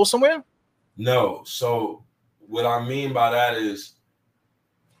go somewhere. No. So what I mean by that is,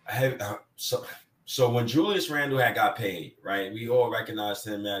 so when Julius Randle had got paid, right? We all recognized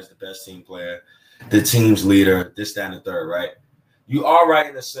him as the best team player, the team's leader, this, that, and the third, right? You are right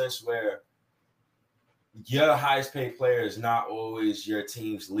in a sense where your highest paid player is not always your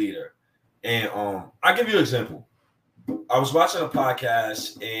team's leader. And I'll give you an example. I was watching a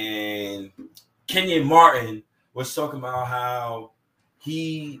podcast and Kenyon Martin was talking about how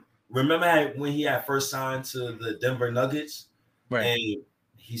remember when he had first signed to the Denver Nuggets, right? And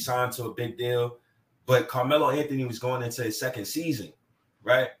he signed to a big deal, but Carmelo Anthony was going into his second season,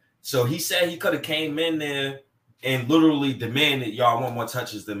 right? So he said he could have came in there and literally demanded, y'all want more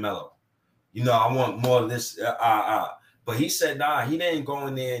touches than Melo. I want more of this. But he said, nah, he didn't go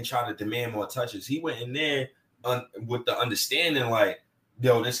in there and try to demand more touches. He went in there with the understanding like,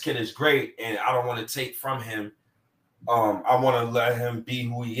 this kid is great and I don't want to take from him. I want to let him be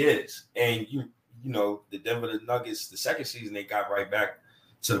who he is. And the Denver Nuggets, the second season, they got right back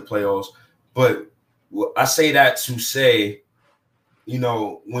to the playoffs. But I say that to say,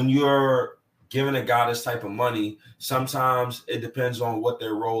 when you're giving a guy this type of money, sometimes it depends on what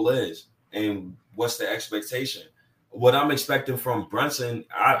their role is and what's the expectation. What I'm expecting from Brunson,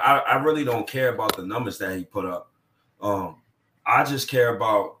 I really don't care about the numbers that he put up. I just care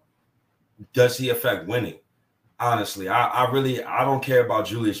about, does he affect winning? Honestly, I don't care about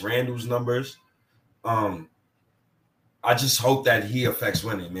Julius Randle's numbers. I just hope that he affects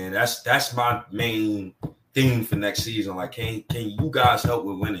winning, man. That's my main theme for next season. Like, can you guys help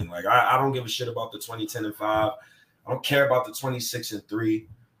with winning? Like, I don't give a shit about the 20-10-5. I don't care about the 26-3.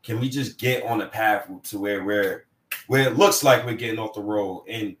 Can we just get on the path to where it looks like we're getting off the road?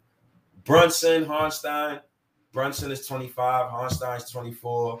 And Brunson is 25, Harnstein's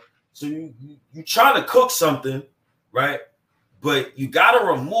 24. So you trying to cook something, right? But you got to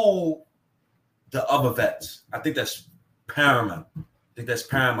remove the other vets. I think that's paramount.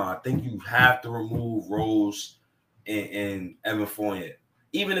 I think you have to remove Rose and Evan Fournier.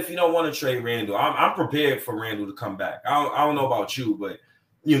 Even if you don't want to trade Randle, I'm prepared for Randle to come back. I don't know about you, but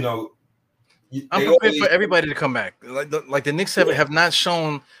I'm prepared for everybody to come back. Like the Knicks have not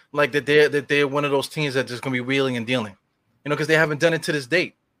shown like that they're one of those teams that just gonna be wheeling and dealing, because they haven't done it to this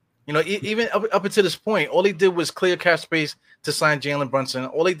date. Even up until this point, all they did was clear cap space to sign Jalen Brunson.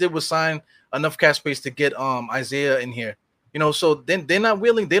 All they did was sign enough cap space to get Isaiah in here. So then they're not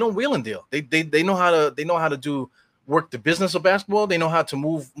wheeling. They don't wheel and deal. They know how to do work the business of basketball. They know how to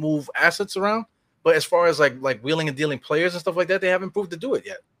move assets around. But as far as like wheeling and dealing players and stuff like that, they haven't proved to do it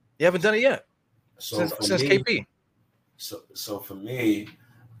yet. They haven't done it yet since KP. So for me,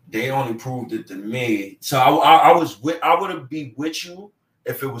 they only proved it to me. So I would be with you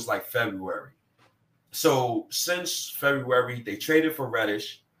if it was like February. So since February, they traded for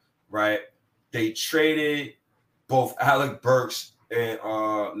Reddish, right? They traded both Alec Burks and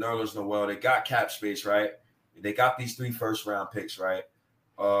Nerlens Noel. They got cap space, right? They got these 3 first-round picks, right?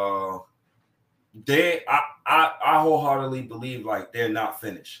 I wholeheartedly believe like they're not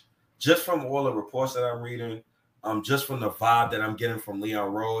finished. Just from all the reports that I'm reading, just from the vibe that I'm getting from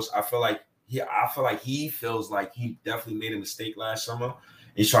Leon Rose, I feel like he feels like he definitely made a mistake last summer.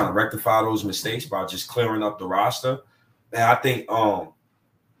 He's trying to rectify those mistakes by just clearing up the roster. And I think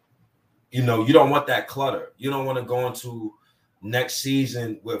you don't want that clutter. You don't want to go into next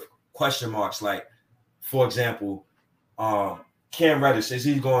season with question marks. Like, for example, Cam Reddish, is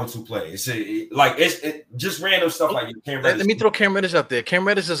he going to play? It's just random stuff like Cam Reddish. Let me throw Cam Reddish out there. Cam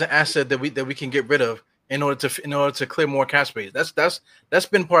Reddish is an asset that we can get rid of in order to clear more cap space. That's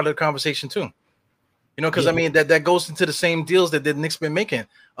been part of the conversation too. Because I mean that goes into the same deals that the Knicks been making.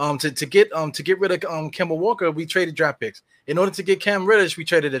 To get rid of Kemba Walker, we traded draft picks. In order to get Cam Reddish, we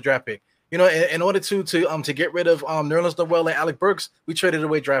traded a draft pick. In order to get rid of Nerlens Noel and Alec Burks, we traded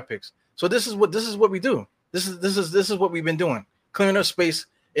away draft picks. So this is what we do. This is what we've been doing, clearing up space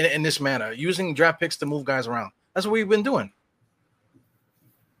in this manner, using draft picks to move guys around. That's what we've been doing.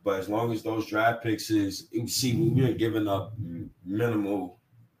 But as long as those draft picks we're giving up minimal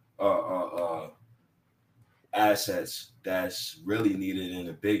assets that's really needed in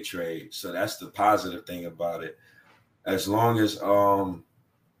a big trade. So that's the positive thing about it. As long as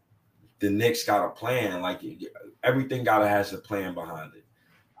the Knicks got a plan, like everything gotta has a plan behind it.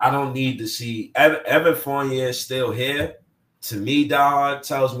 I don't need to see Evan Fournier is still here. To me, dog,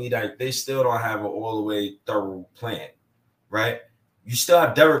 tells me that they still don't have an all the way thorough plan, right? You still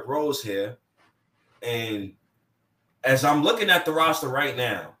have Derrick Rose here. And as I'm looking at the roster right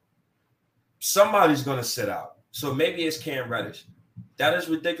now, somebody's going to sit out. So maybe it's Cam Reddish. That is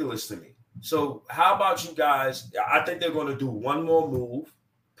ridiculous to me. So how about you guys? I think they're going to do one more move,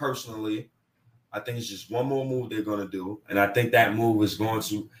 personally. I think it's just one more move they're going to do. And I think that move is going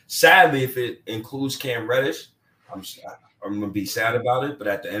to, sadly, if it includes Cam Reddish, I'm going to be sad about it. But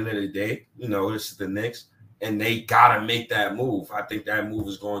at the end of the day, this is the Knicks. And they got to make that move. I think that move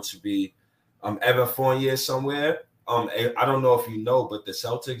is going to be Evan Fournier somewhere. I don't know if you know, but the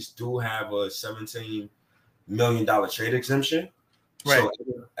Celtics do have a $17 million trade exemption. Right.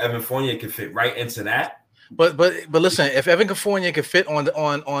 So Evan Fournier can fit right into that. But listen, if Evan Fournier could fit on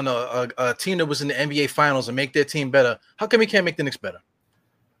a team that was in the NBA Finals and make their team better, how come he can't make the Knicks better?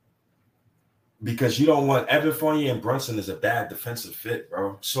 Because you don't want Evan Fournier and Brunson is a bad defensive fit,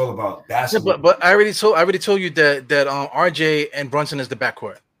 bro. It's all about basketball. Yeah, but I already told you that RJ and Brunson is the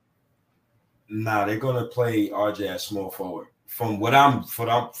backcourt. Nah, they're gonna play RJ at small forward. From what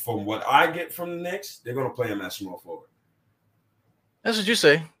I get from the Knicks, they're gonna play him at small forward. That's what you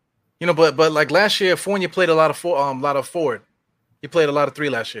say, but like last year, Fournier played a lot of forward. He played a lot of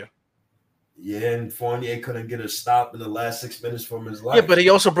 3 last year. Yeah, and Fournier couldn't get a stop in the last 6 minutes from his Yeah, life. but he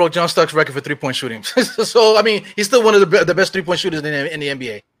also broke John Starks' record for 3-point shooting. So I mean, he's still one of the best 3-point shooters in the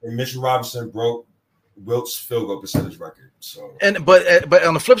NBA. And Mitchell Robinson broke Wilt's field goal percentage record. So, But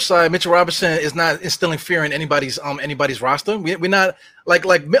on the flip side, Mitchell Robinson is not instilling fear in anybody's roster. We're not like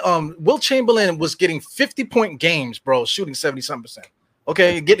Wilt Chamberlain was getting 50-point games, bro, shooting 70-something%.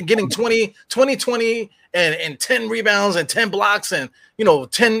 Okay, getting 20, and 10 rebounds and 10 blocks and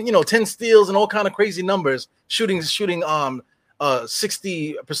 10 steals and all kind of crazy numbers, shooting 60%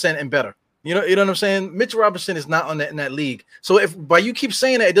 and better. You know what I'm saying? Mitchell Robinson is not in that league. So if by you keep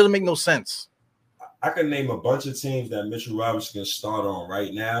saying that, it doesn't make no sense. I can name a bunch of teams that Mitchell Robinson can start on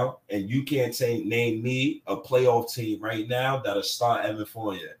right now, and you can't name me a playoff team right now that'll start Evan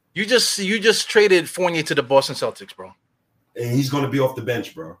Fournier. You just traded Fournier to the Boston Celtics, bro. And he's going to be off the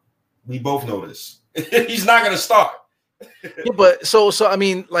bench, bro. We both know this. He's not going to start. Yeah, but so I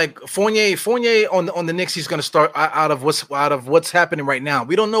mean, like Fournier on the Knicks, he's going to start out of what's happening right now.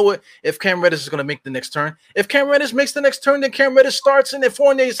 We don't know if Cam Reddish is going to make the next turn. If Cam Reddish makes the next turn, then Cam Reddish starts, and then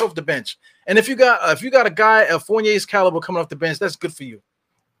Fournier is off the bench. And if you got a guy of Fournier's caliber coming off the bench, that's good for you.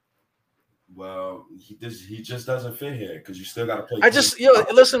 Well, he just doesn't fit here because you still got to play.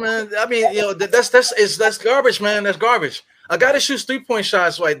 Listen, man. I mean, that's garbage, man. That's garbage. A guy that shoots 3-point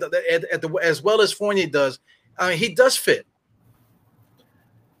shots, right, as well as Fournier does, he does fit.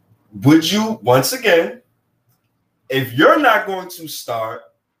 Would you, once again, if you're not going to start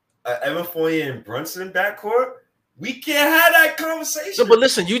Evan Fournier and Brunson backcourt, we can't have that conversation. So, but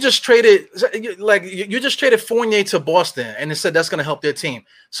listen, you just traded Fournier to Boston, and it said that's going to help their team.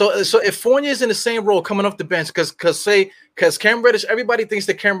 So if Fournier is in the same role coming off the bench, because Cam Reddish, everybody thinks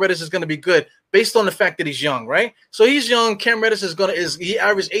that Cam Reddish is going to be good based on the fact that he's young, right? So he's young. Cam Reddish he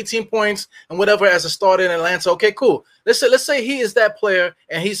averaged 18 points and whatever as a starter in Atlanta. Okay, cool. Let's say he is that player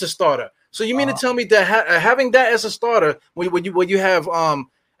and he's a starter. So you mean to tell me that having that as a starter, when you have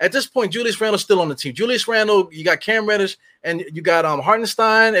at this point, Julius Randle's still on the team. Julius Randle, you got Cam Reddish, and you got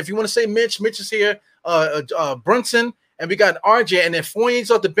Hartenstein. If you want to say Mitch is here. Brunson, and we got RJ. And then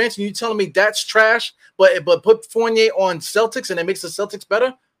Fournier's off the bench, and you telling me that's trash, but put Fournier on Celtics, and it makes the Celtics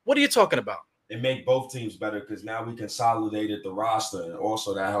better? What are you talking about? It make both teams better because now we consolidated the roster, and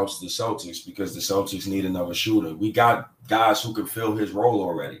also that helps the Celtics because the Celtics need another shooter. We got guys who can fill his role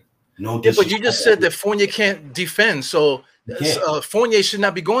already. No, yeah, but you just said that Fournier can't defend, so Fournier should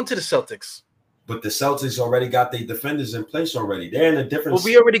not be going to the Celtics. But the Celtics already got their defenders in place already. They're in a different. Well,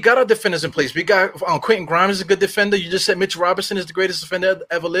 we already got our defenders in place. We got Quentin Grimes is a good defender. You just said Mitch Robinson is the greatest defender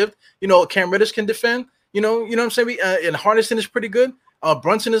ever lived. Cam Reddish can defend. You know what I'm saying? And Hartenstein is pretty good.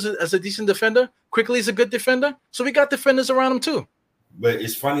 Brunson is a decent defender. Quickly is a good defender. So we got defenders around him too. But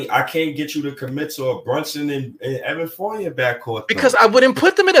it's funny, I can't get you to commit to a Brunson and Evan Fournier backcourt. Because I wouldn't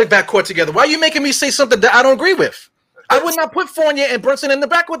put them in a backcourt together. Why are you making me say something that I don't agree with? I would not put Fournier and Brunson in the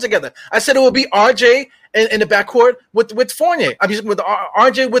backcourt together. I said it would be RJ in the backcourt with Fournier. I mean, with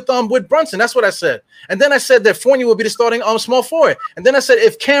RJ with Brunson. That's what I said. And then I said that Fournier would be the starting small forward. And then I said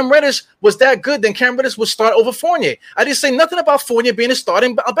if Cam Reddish was that good, then Cam Reddish would start over Fournier. I didn't say nothing about Fournier being a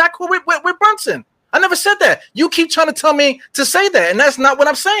starting backcourt with Brunson. I never said that. You keep trying to tell me to say that, and that's not what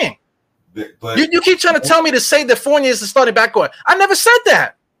I'm saying. But you keep trying to tell me to say that Fournier is the starting backcourt. I never said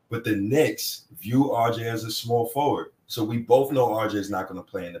that. But the Knicks view RJ as a small forward. So we both know RJ is not going to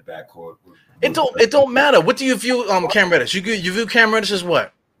play in the backcourt. It don't matter. What do you view Cam Reddish? You view Cam Reddish as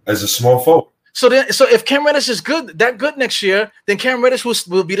what? As a small forward. So if Cam Reddish is good next year, then Cam Reddish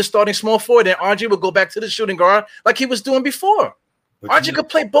will be the starting small forward, and RJ will go back to the shooting guard like he was doing before. But RJ could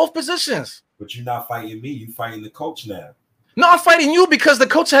play both positions. But you're not fighting me. You're fighting the coach now. No, I'm fighting you because the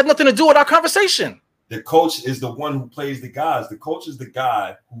coach had nothing to do with our conversation. The coach is the one who plays the guys. The coach is the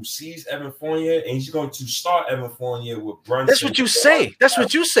guy who sees Evan Fournier, and he's going to start Evan Fournier with Brunson. That's what you say. That's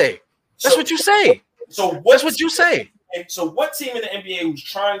what you say. That's what you say. So that's what you say. So what team in the NBA who's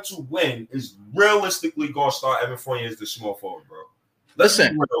trying to win is realistically going to start Evan Fournier as the small forward, bro?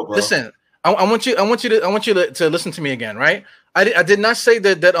 Listen. I want you to listen to me again, right? I did not say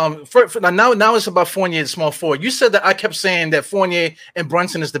that now it's about Fournier and small forward. You said that I kept saying that Fournier and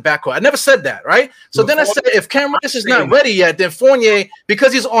Brunson is the backcourt. I never said that, right? So then I said if Cam Reddish is not ready yet, then Fournier,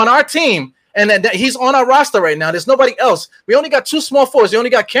 because he's on our team and that he's on our roster right now, there's nobody else. We only got two small forwards. We only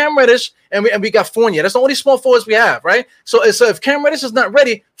got Cam Reddish and we got Fournier. That's the only small forwards we have, right? So if Cam Reddish is not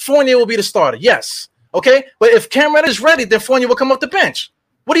ready, Fournier will be the starter. Yes, okay. But if Cam Reddish is ready, then Fournier will come off the bench.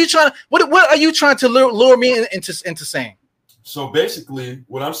 What are you trying to lure me into saying? So basically,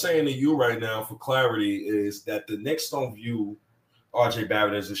 what I'm saying to you right now for clarity is that the Knicks don't view RJ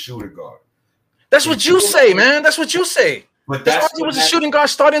Barrett as a shooting guard. That's what you say, man. That's what you say. But Because that's RJ what was a shooting guard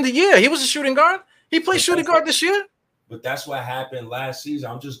starting the year. He was a shooting guard. He played But shooting guard this year. But that's what happened last season.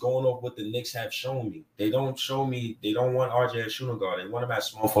 I'm just going off what the Knicks have shown me. They don't show me. They don't want RJ as shooting guard. They want him as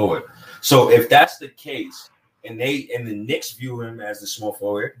small forward. So if that's the case, and the Knicks view him as the small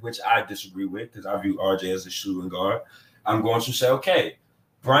forward, which I disagree with because I view RJ as a shooting guard, I'm going to say, okay,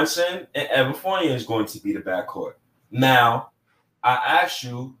 Brunson and Evan Fournier is going to be the backcourt. Now, I ask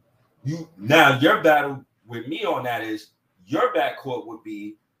you, now your battle with me on that is your backcourt would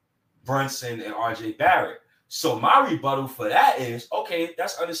be Brunson and RJ Barrett. So my rebuttal for that is, okay,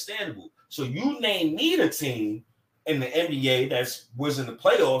 that's understandable. So you name me the team in the NBA that was in the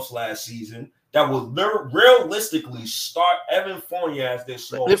playoffs last season that would realistically start Evan Fournier as their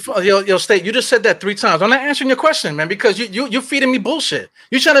small. Yo, State, you just said that 3 times. I'm not answering your question, man, because you're feeding me bullshit.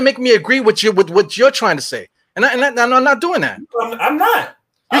 You're trying to make me agree with what you're trying to say, and I'm not doing that. I'm not.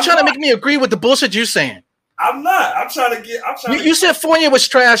 You're trying to make me agree with the bullshit you're saying. I'm not. I'm trying to get. You said Fournier was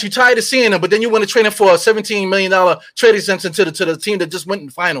trash. You tired of seeing him, but then you want to trade him for a $17 million trade exemption to the team that just went in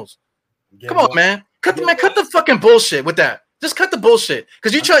the finals. Come on, man. Cut the fucking bullshit with that. Just cut the bullshit,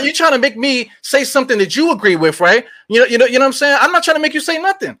 because you're trying to make me say something that you agree with, right? You know what I'm saying? I'm not trying to make you say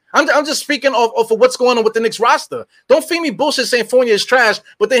nothing. I'm just speaking off of what's going on with the Knicks roster. Don't feed me bullshit saying Fournier is trash,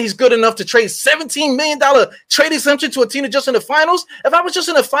 but then he's good enough to trade $17 million trade exemption to a team that's just in the finals. If I was just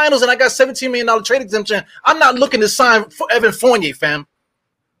in the finals and I got $17 million trade exemption, I'm not looking to sign for Evan Fournier, fam.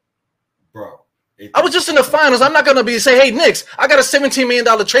 Bro. I was just in the finals. I'm not gonna say, hey, Knicks, I got a $17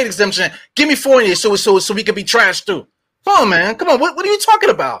 million trade exemption. Give me Fournier so we could be trash too. Come on, man. Come on. What are you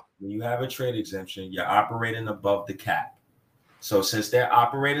talking about? When you have a trade exemption, you're operating above the cap. So since they're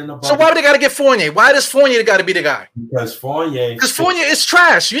operating above, so why do they got to get Fournier? Why does Fournier got to be the guy? Because Fournier is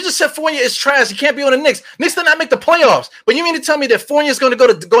trash. You just said Fournier is trash. He can't be on the Knicks. Knicks did not make the playoffs. But you mean to tell me that Fournier is going to go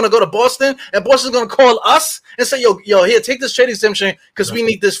to Boston, and Boston's going to call us and say, yo, here, take this trade exemption because we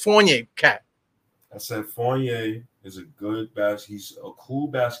need this Fournier cat. I said Fournier is a good he's a cool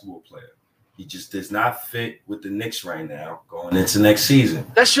basketball player. He just does not fit with the Knicks right now going into next season.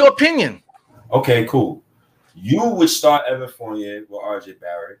 That's your opinion. Okay, cool. You would start Evan Fournier with RJ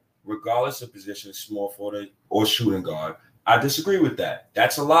Barrett, regardless of position, small forward or shooting guard. I disagree with that.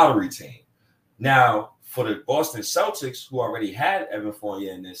 That's a lottery team. Now, for the Boston Celtics, who already had Evan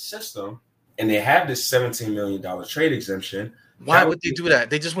Fournier in their system, and they have this $17 million trade exemption. Why would they do that?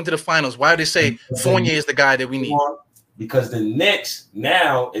 They just went to the finals. Why would they say Fournier is the guy that we need? Because the Knicks,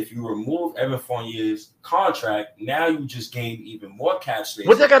 now, if you remove Evan Fournier's contract, now you just gain even more cap space.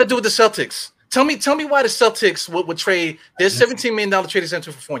 What that got to do with the Celtics? Tell me why the Celtics would trade their $17 million trade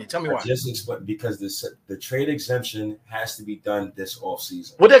exemption for Fournier. Tell me why. Just explain, because the trade exemption has to be done this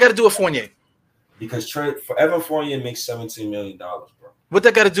offseason. What that got to do with Fournier? Because for Evan Fournier makes $17 million, bro. What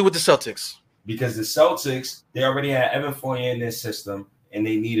that got to do with the Celtics? Because the Celtics, they already had Evan Fournier in their system, and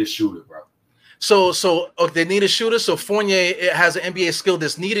they need a shooter, bro. So they need a shooter. So Fournier has an NBA skill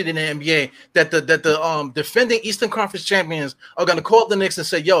that's needed in the NBA. That the defending Eastern Conference champions are going to call up the Knicks and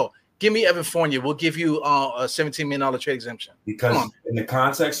say, "Yo, give me Evan Fournier. We'll give you a $17 million trade exemption." Because in the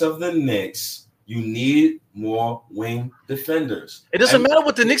context of the Knicks, you need more wing defenders. It doesn't matter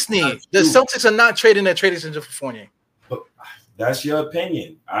what the Knicks need. The Celtics are not trading that trade exemption for Fournier. But that's your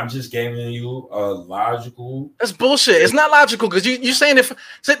opinion. I'm just giving you a logical. That's bullshit. It's not logical because you're saying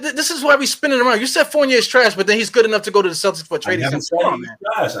this is why we spinning around. You said Fournier is trash, but then he's good enough to go to the Celtics for a trade exemption.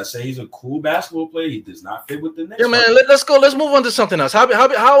 I say he's a cool basketball player. He does not fit with the Knicks. Yeah, man. Let's go. Let's move on to something else. How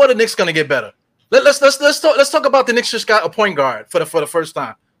are the Knicks going to get better? Let's talk about the Knicks just got a point guard for the first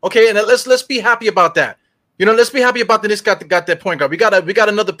time. Okay, and let's be happy about that. You know, let's be happy about the Knicks got that point guard. We got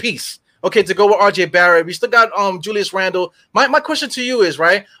another piece. Okay, to go with RJ Barrett. We still got Julius Randle. My question to you is,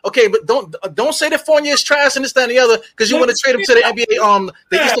 right? Okay, but don't say that Fournier is trash and this, that, and the other because you want to trade him to the NBA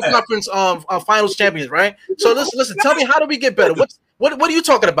the Eastern Conference Finals champions, right? So listen. Tell me, how do we get better? What are you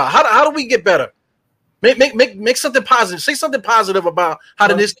talking about? How do we get better? Make something positive. Say something positive about how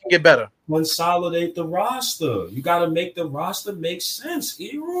the Knicks can get better. Consolidate the roster. You got to make the roster make sense,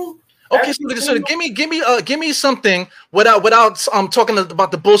 Hero. Okay, so give me something without talking about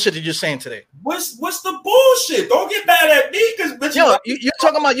the bullshit that you're saying today. What's the bullshit? Don't get mad at me, because you're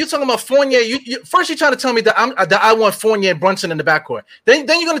talking about Fournier. First you're trying to tell me that I want Fournier and Brunson in the backcourt. Then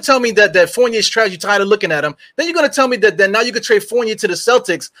you're gonna tell me that Fournier is trash. You're tired of looking at him. Then you're gonna tell me that now you could trade Fournier to the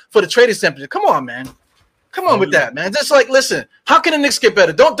Celtics for the trading exemption. Come on, man. Come on with that, man. Just listen. How can the Knicks get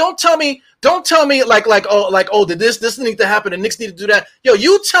better? Don't tell me did this need to happen? The Knicks need to do that. Yo,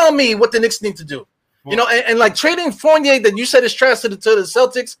 you tell me what the Knicks need to do. You know, and like trading Fournier that you said is trash to the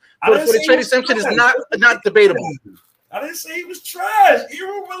Celtics for the trade exemption is not debatable. I didn't say he was trash. You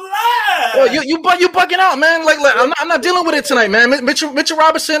relax. Well, you bugging out, man. Like I'm not dealing with it tonight, man. Mitchell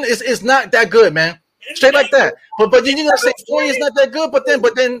Robinson is not that good, man. Straight like that. But then you're gonna say Fournier is not that good,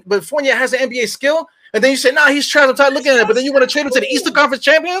 but Fournier has an NBA skill, and then you say, nah, he's trash. I'm tired of looking at it. But then you want to trade him to the Eastern Conference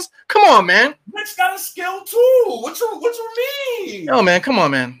champions? Come on, man. Mitch got a skill too. What you mean? Oh man, come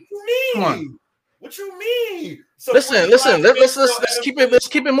on, man. What you mean? Come on. What you mean? So listen. Let's keep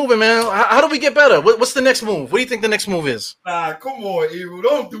it moving, man. How do we get better? What's the next move? What do you think the next move is? Nah, come on, Evil.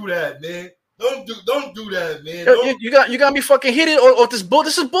 Don't do that, man. Don't do that, man. You got me fucking heated off this bull.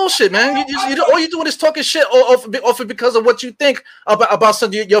 This is bullshit, man. All you doing is talking shit off it because of what you think about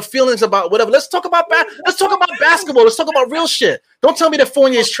some your feelings about whatever. Let's talk about basketball. Let's talk about real shit. Don't tell me that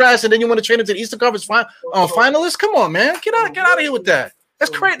Fournier is trash and then you want to trade him to the Eastern Conference finalists. Come on, man. Get out of here with that.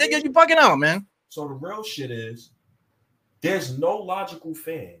 That's crazy. You're bugging out, man. So the real shit is, there's no logical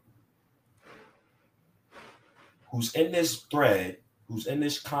fan who's in this thread, who's in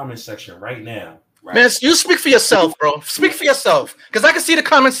this comment section right now. Right? Man, you speak for yourself, bro. Speak for yourself, because I can see the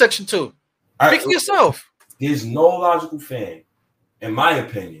comment section too. Speak for yourself. There's no logical fan, in my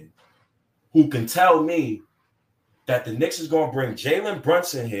opinion, who can tell me that the Knicks is going to bring Jalen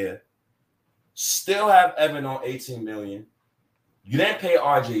Brunson here, still have Evan on $18 million. You didn't pay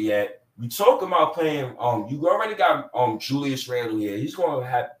RJ yet. We talking about paying. You already got Julius Randle here. He's going to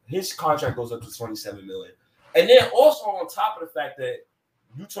have his contract goes up to $27 million, and then also on top of the fact that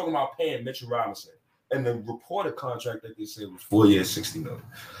you talking about paying Mitchell Robinson, and the reported contract that they said was 4 years, $60 million.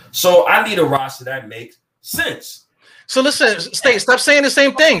 So I need a roster that makes sense. So listen, stop saying the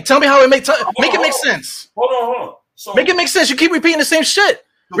same thing. Tell me how it make it make sense. Hold on. So make it make sense. You keep repeating the same shit.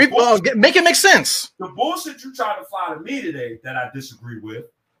 Make it make sense. The bullshit you tried to fly to me today that I disagree with.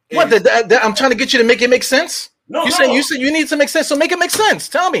 What? I'm trying to get you to make it make sense. You said you need to make sense, so make it make sense.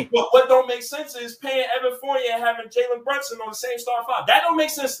 Tell me. But what don't make sense is paying Evan Fournier and having Jalen Brunson on the same star five. That don't make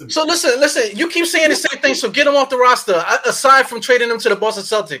sense to me. So listen. You keep saying the same thing, so get him off the roster. Aside from trading him to the Boston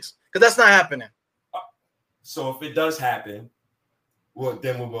Celtics, because that's not happening. So if it does happen, well,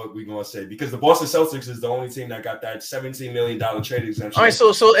 then what are we gonna say? Because the Boston Celtics is the only team that got that $17 million trade exemption. All right.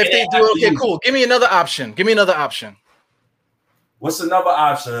 So if they do, okay, cool. Give me another option. What's another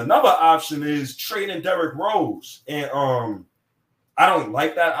option? Another option is trading Derrick Rose. And I don't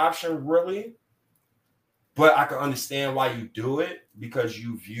like that option really, but I can understand why you do it because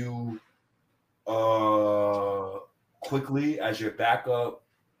you view Quickly as your backup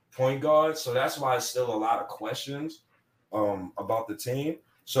point guard. So that's why it's still a lot of questions about the team.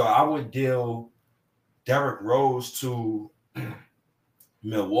 So I would deal Derrick Rose to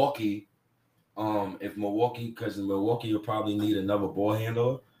Milwaukee. If Milwaukee will probably need another ball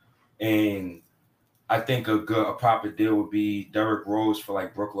handler, and I think a proper deal would be Derrick Rose for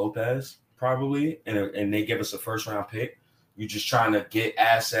like Brook Lopez probably, and they give us a first round pick. You're just trying to get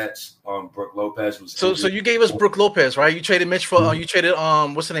assets. Brook Lopez was so you gave us Brook Lopez, right? You traded Mitch for you traded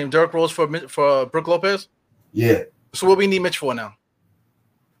what's the name, Derrick Rose for Brook Lopez. Yeah. So what we need Mitch for now?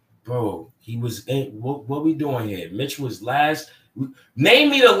 Bro, he was in what we doing here? Mitch was last. Name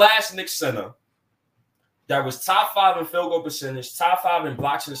me the last Knicks center that was top 5 in field goal percentage, top 5 in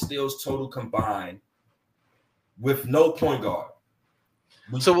blocks and steals total combined, with no point guard.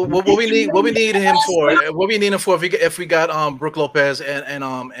 So what we need him for? What we need him for if we got Brook Lopez and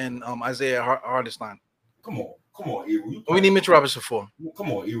Isaiah Hartenstein? Come on, Eero. What we need Mitch Robinson for?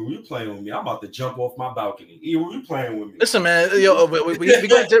 Come on, Eero. You playing with me? I'm about to jump off my balcony. Eero, you playing with me? Listen, man. Yo,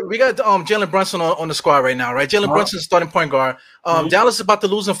 we got Jalen Brunson on the squad right now, right? Jalen Brunson's starting point guard. Dallas is about to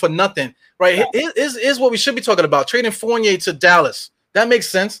lose him for nothing, right? Is what we should be talking about. Trading Fournier to Dallas. That makes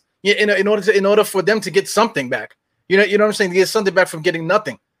sense. Yeah, in order for them to get something back. You know what I'm saying? To get something back from getting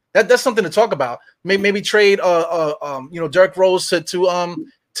nothing. That's something to talk about. Maybe trade Derrick Rose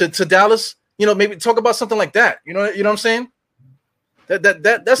to Dallas. Maybe talk about something like that. You know what I'm saying?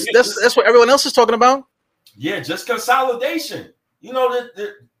 That's what everyone else is talking about. Yeah, just consolidation.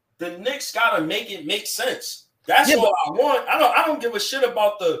 The Knicks gotta make it make sense. That's all I want. I don't give a shit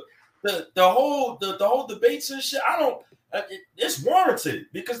about the whole debates and shit. It's warranted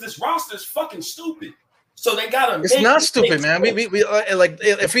because this roster is fucking stupid. So they gotta. It's not stupid, man. We like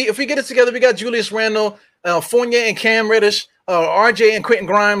if we get it together, we got Julius Randle, Fournier and Cam Reddish, RJ and Quentin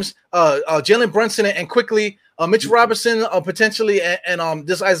Grimes, Jalen Brunson and Quickly, Mitch Robinson potentially, and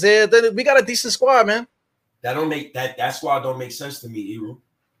this Isaiah. Then we got a decent squad, man. That squad don't make sense to me, Eero.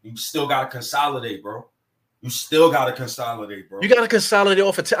 You still gotta consolidate, bro. You gotta consolidate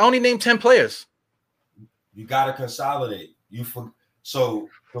off of I only named 10 players. You gotta consolidate. So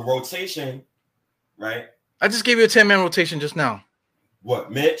the rotation, right? I just gave you a 10-man rotation just now.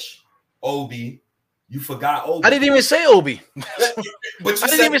 What? Mitch, Obi, You forgot Obi. I didn't even say Obi. But I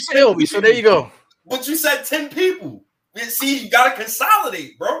didn't even say Obi. So there you go. But you said 10 people. See, you gotta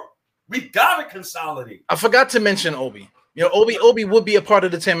consolidate, bro. We gotta consolidate. I forgot to mention Obi. You know, Obi would be a part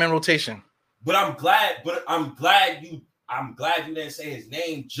of the 10-man rotation. But I'm glad you didn't say his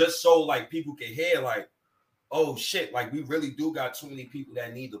name just so like people can hear like, oh shit, like we really do got too many people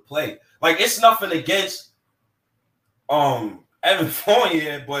that need to play. Like it's nothing against Evan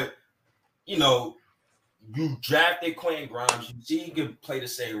Fournier, but you know, you drafted Quentin Grimes, you see he can play the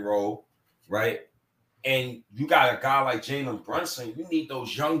same role, right? And you got a guy like Jalen Brunson. You need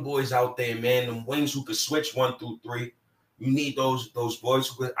those young boys out there, man. Them wings who could switch 1 through 3. You need those boys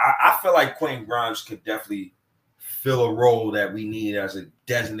who could. I feel like Quentin Grimes could definitely fill a role that we need as a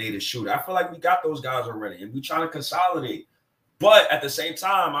designated shooter. I feel like we got those guys already, and we're trying to consolidate. But at the same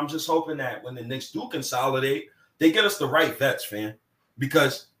time, I'm just hoping that when the Knicks do consolidate, they get us the right vets, fam.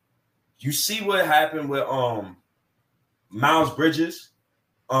 Because you see what happened with Miles Bridges.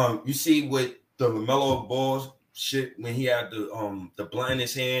 You see what the LaMelo Ball shit when he had the blunt in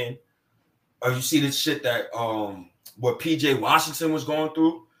his hand. You see the shit that what PJ Washington was going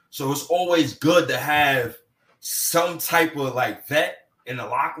through. So it's always good to have some type of like vet in the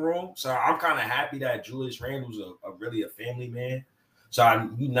locker room. So I'm kind of happy that Julius Randle's really a family man. So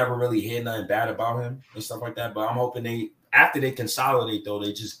you never really hear nothing bad about him and stuff like that. But I'm hoping after they consolidate though,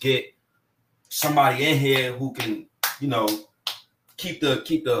 they just get somebody in here who can, you know, keep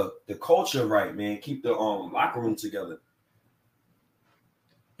the culture right, man. Keep the locker room together.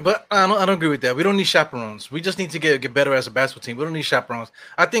 But I don't agree with that. We don't need chaperones. We just need to get better as a basketball team. We don't need chaperones.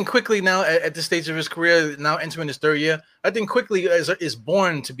 I think quickly now at this stage of his career, now entering his 3rd year, I think quickly is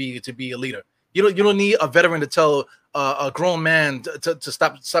born to be a leader. You don't need a veteran to tell a grown man to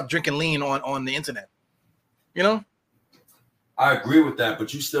stop drinking lean on the internet. You know. I agree with that,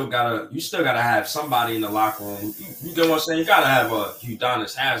 but you still gotta have somebody in the locker room. You know what I'm saying? You gotta have a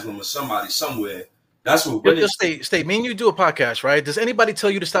Udonis Haslam or somebody somewhere. That's what. Stay. Me and you do a podcast, right? Does anybody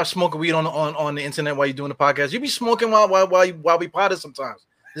tell you to stop smoking weed on the internet while you're doing the podcast? You be smoking while we potted sometimes.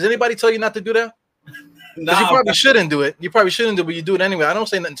 Does anybody tell you not to do that? Nah, you probably shouldn't do it. You probably shouldn't do it, but you do it anyway. I don't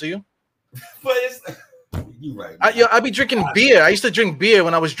say nothing to you. But you right. I be drinking beer. I used to drink beer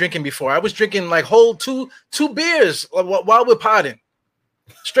when I was drinking before. I was drinking like whole two beers while we're potting.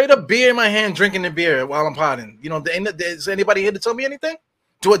 Straight up beer in my hand, drinking the beer while I'm potting. You know, is anybody here to tell me anything?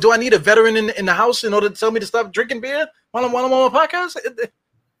 Do I need a veteran in the house in order to tell me to stop drinking beer while I'm on my podcast?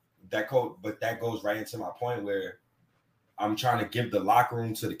 That goes right into my point where I'm trying to give the locker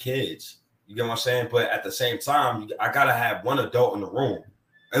room to the kids. You get what I'm saying? But at the same time, I gotta have one adult in the room.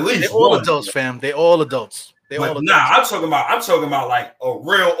 At least they're all adults, fam. They're all adults. I'm talking about like a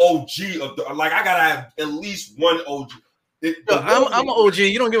real OG of like I gotta have at least one OG. I'm an OG.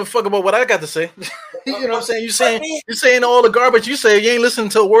 You don't give a fuck about what I got to say. You know what I'm saying? You're saying all the garbage you say. You ain't listening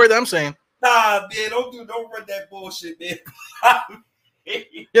to a word I'm saying. Nah, man, don't run that bullshit, man.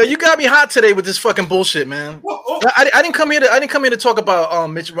 Yo, you got me hot today with this fucking bullshit, man. I didn't come here to talk about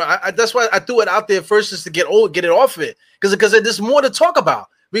Mitch. That's why I threw it out there first, just to get it off of it, because there's more to talk about.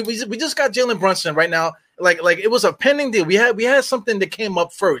 We just got Jalen Brunson right now. Like it was a pending deal. We had something that came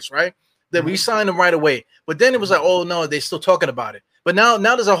up first, right? That we signed him right away. But then it was like, oh no, they're still talking about it. But now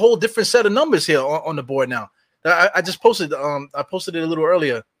there's a whole different set of numbers here on the board now. I just posted I posted it a little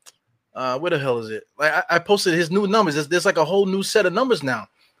earlier. Where the hell is it? Like I posted his new numbers. There's like a whole new set of numbers now.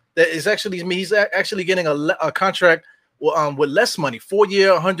 That is actually he's actually getting a contract with less money,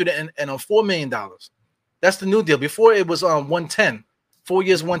 4-year, $104 million. That's the new deal. Before it was 110, 4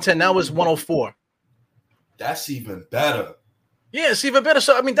 years, 110. Now it's 104. That's even better. Yeah, it's even better.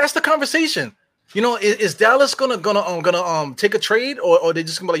 So I mean, that's the conversation. You know, is Dallas gonna take a trade, or they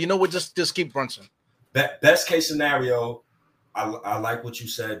just gonna be like, you know what, just keep Brunson? Best case scenario, I like what you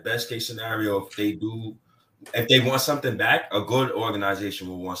said. Best case scenario, if they want something back, a good organization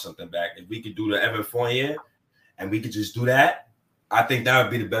will want something back. If we could do the Evan Fournier and we could just do that, I think that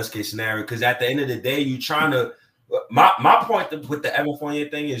would be the best case scenario. Because at the end of the day, you trying to. My point with the Evan Fournier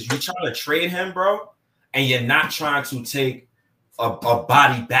thing is you're trying to trade him, bro, and you're not trying to take a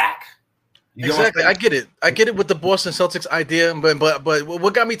body back. Exactly, I get it with the Boston Celtics idea, but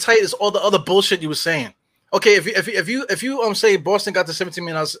what got me tight is all the other bullshit you were saying. Okay, if you say Boston got the $17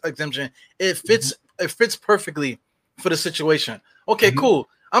 million exemption, it fits perfectly for the situation. Okay, cool.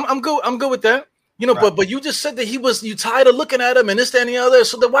 I'm good with that. You know, right. but you just said that you tired of looking at him and this, that, and the other.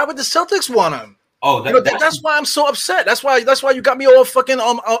 So then why would the Celtics want him? Oh, that's why I'm so upset. That's why you got me all fucking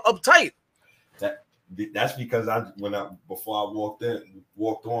uptight. That's because before I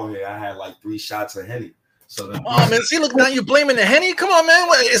walked on here, I had like 3 shots of Henny. So then, Oh man, see, look now you're blaming the Henny. Come on, man.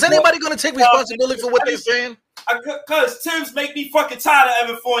 Is anybody going to take responsibility for what they're saying? Because Tim's make me fucking tired of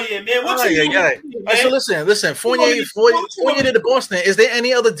Evan Fournier, man. What you All right, so listen. Fournier to Boston. Is there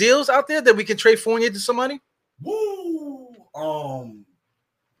any other deals out there that we can trade Fournier to somebody? Woo.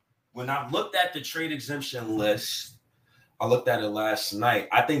 When I looked at the trade exemption list, I looked at it last night.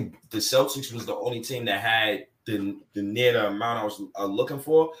 I think the Celtics was the only team that had the near the amount I was looking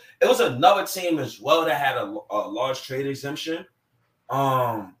for. It was another team as well that had a large trade exemption.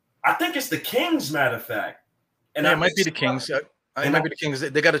 I think it's the Kings, matter of fact. And it might be the Kings. It might be the Kings.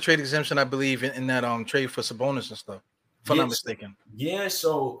 They got a trade exemption, I believe, in that trade for Sabonis and stuff, if I'm not mistaken. Yeah,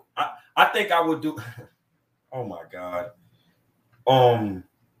 so I think I would do. Oh my God.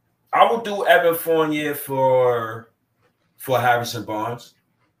 I would do Evan Fournier for Harrison Barnes.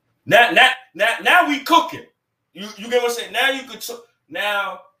 Now we cooking. You get what I'm saying? Now you could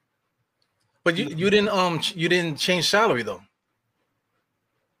now. But you didn't change salary though.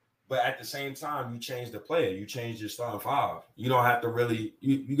 But at the same time, you change the player. You change your starting five. You don't have to really.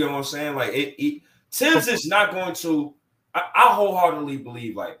 You get what I'm saying? Like Tibbs is not going to. I wholeheartedly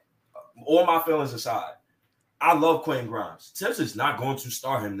believe, like, all my feelings aside, I love Quentin Grimes. Tibbs is not going to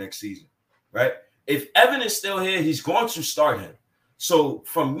start him next season, right? If Evan is still here, he's going to start him. So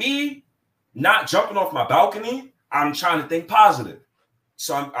for me, not jumping off my balcony, I'm trying to think positive.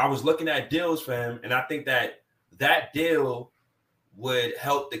 So I was looking at deals for him, and I think that deal would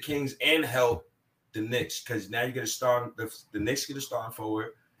help the Kings and help the Knicks, because now you're going to start the Knicks get a starting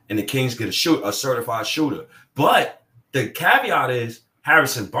forward, and the Kings get a certified shooter. But the caveat is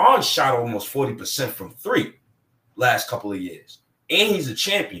Harrison Barnes shot almost 40% from three last couple of years, and he's a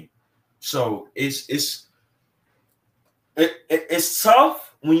champion. So it's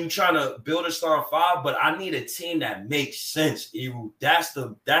tough when you're trying to build a starting five, but I need a team that makes sense. Eru. That's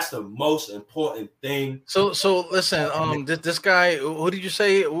the most important thing. So listen, this guy, who did you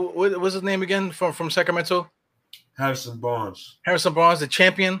say? What was his name again? From Sacramento? Harrison Barnes. Harrison Barnes, the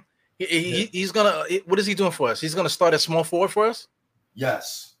champion. He's gonna. What is he doing for us? He's gonna start at small forward for us.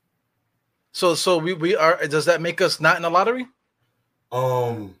 Yes. So we are. Does that make us not in the lottery?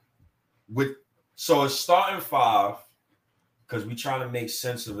 It's starting five, because we're trying to make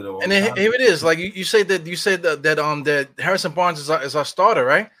sense of it all. And then here it is. Like you said that Harrison Barnes is our starter,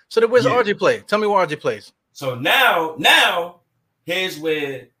 right? So then where's RJ play? Tell me where RJ plays. So now here's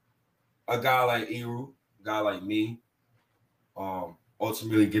where a guy like Eru, a guy like me,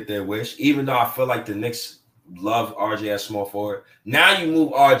 ultimately get their wish. Even though I feel like the Knicks love RJ as small forward, now you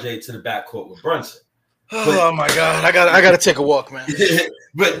move RJ to the backcourt with Brunson. Oh my God, I gotta take a walk, man.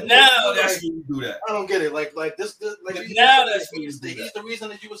 But now that's when you do that. I don't get it. Like this like now that's when you do he's the reason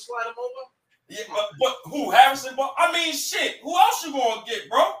that you would slide him over. Yeah, but who, Harrison? I mean, shit. Who else you gonna get,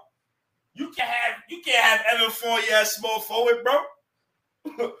 bro? You can't have Evan Fournier as small forward, bro.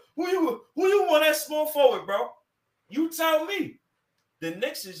 who you want as small forward, bro? You tell me. The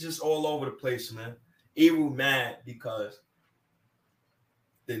Knicks is just all over the place, man. Eru mad because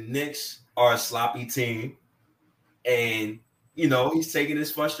the Knicks are a sloppy team, and he's taking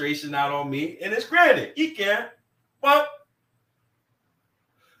his frustration out on me. And it's granted, he can, but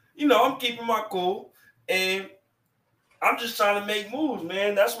I'm keeping my cool, and I'm just trying to make moves,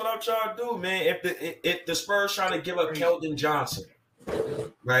 man. That's what I'm trying to do, man. If the Spurs trying to give up Keldon Johnson,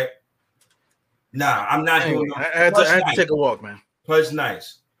 right? Nah, I'm not doing no. I had to take a walk, man. Plus,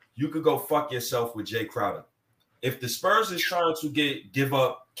 nice. You could go fuck yourself with Jay Crowder. If the Spurs is trying to give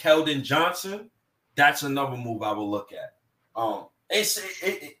up Keldon Johnson, that's another move I will look at.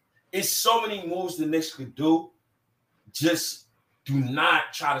 It's so many moves the Knicks could do. Just do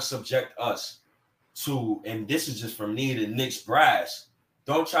not try to subject us to, and this is just from me, the Knicks brass.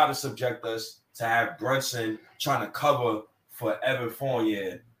 Don't try to subject us to have Brunson trying to cover for Evan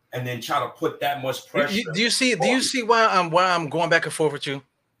Fournier and then try to put that much pressure. Do you see why I'm going back and forth with you?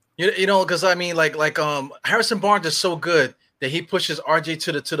 Because I mean, like Harrison Barnes is so good that he pushes RJ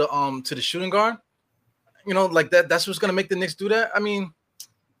to the shooting guard. Like that. That's what's gonna make the Knicks do that. I mean,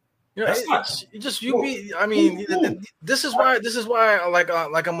 this is why like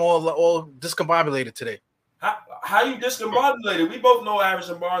I'm all discombobulated today. How you discombobulated? We both know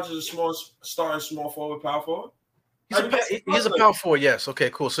Harrison Barnes is a small forward, power forward. He's a power forward. Yes. Okay.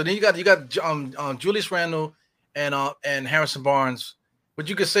 Cool. So then you got Julius Randle and Harrison Barnes. What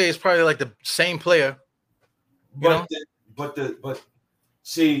you could say is probably like the same player. But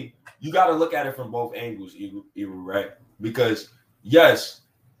see, you got to look at it from both angles, right? Because yes,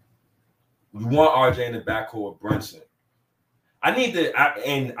 you want RJ in the backcourt with Brunson. I think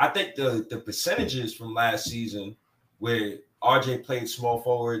the percentages from last season where RJ played small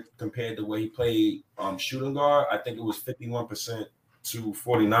forward compared to where he played shooting guard, I think it was 51% to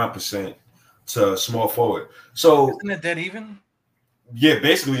 49% to small forward. So Isn't it that even? yeah,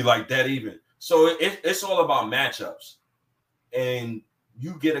 basically like that even. So it's all about matchups. And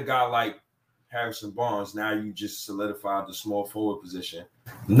you get a guy like Harrison Barnes, now you just solidified the small forward position.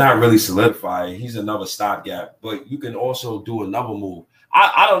 Not really solidified. He's another stopgap, but you can also do another move.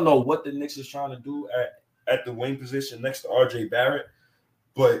 I don't know what the Knicks is trying to do at the wing position next to RJ Barrett,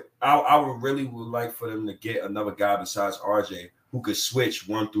 but I would like for them to get another guy besides RJ who could switch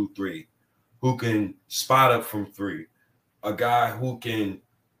 1 through 3, who can spot up from 3, a guy who can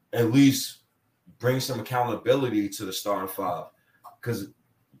at least bring some accountability to the starting 5. Because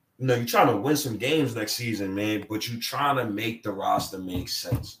you're trying to win some games next season, man, but you're trying to make the roster make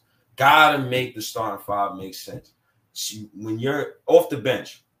sense. Gotta make the starting 5 make sense. When you're off the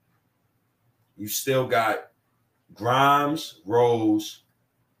bench, you still got Grimes, Rose,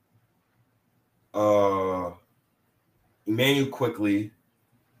 Emmanuel Quickly,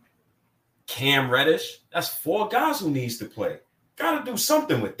 Cam Reddish. That's 4 guys who needs to play. Gotta do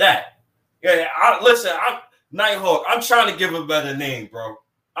something with that. Yeah, Nighthawk, I'm trying to give a better name, bro.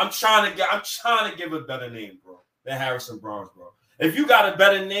 I'm trying to give a better name, bro, than Harrison Barnes, bro. If you got a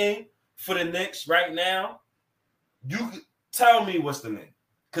better name for the Knicks right now, you tell me what's the name.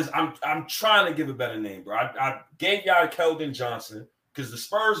 Because I'm trying to give a better name, bro. I gave y'all Keldon Johnson because the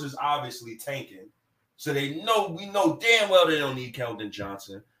Spurs is obviously tanking. So we know damn well they don't need Keldon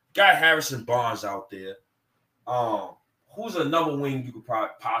Johnson. Got Harrison Barnes out there. Who's another wing you could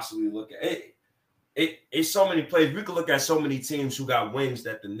possibly look at? It's so many players. We could look at so many teams who got wings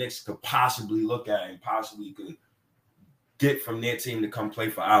that the Knicks could possibly look at and possibly could get from their team to come play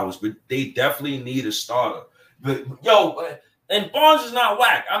for ours. But they definitely need a starter. But and Barnes is not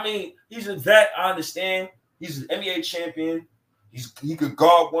whack. I mean, he's a vet. I understand. He's an NBA champion. He could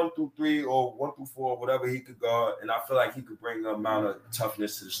guard 1 through 3 or 1 through 4, whatever he could guard. And I feel like he could bring an amount of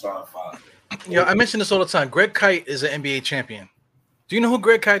toughness to the starting 5. Yeah, I mention this all the time. Greg Kite is an NBA champion. Do you know who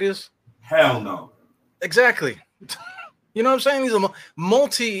Greg Kite is? Hell no. Exactly. You know what I'm saying? He's a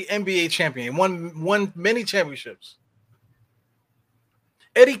multi-NBA champion. Won many championships.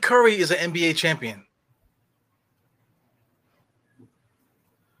 Eddie Curry is an NBA champion.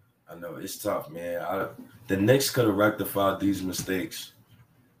 I know it's tough, man. The Knicks could have rectified these mistakes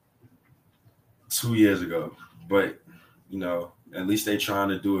 2 years ago, but at least they're trying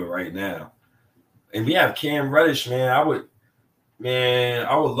to do it right now. And we have Cam Reddish, man. I would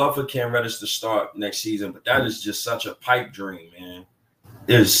love for Cam Reddish to start next season, but that is just such a pipe dream, man.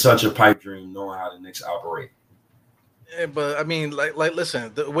 It is such a pipe dream knowing how the Knicks operate. Yeah, but I mean,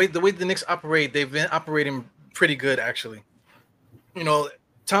 listen, the way the Knicks operate, they've been operating pretty good, actually.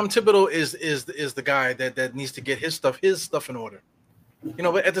 Tom Thibodeau is the guy that needs to get his stuff in order.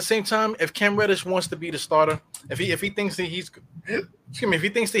 But at the same time, if Cam Reddish wants to be the starter, if he thinks that he's if he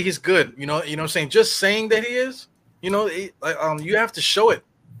thinks that he's good, what I'm saying, just saying that he is, you have to show it.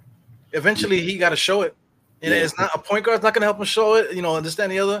 Eventually, he got to show it. And it's not a point guard's not going to help him show it. This, that,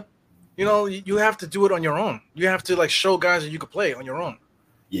 and the other. You have to do it on your own. You have to show guys that you can play on your own.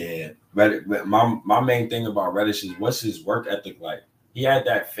 Yeah, my main thing about Reddish is what's his work ethic like. He had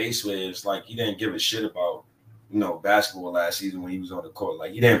that face where it's like he didn't give a shit about basketball last season when he was on the court.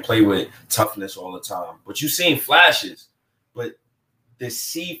 Like he didn't play with toughness all the time. But you seen flashes. But the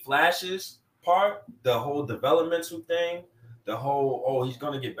see flashes part, the whole developmental thing, the whole he's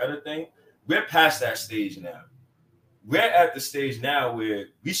gonna get better thing, we're past that stage now. We're at the stage now where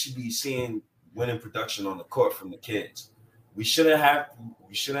we should be seeing winning production on the court from the kids. We shouldn't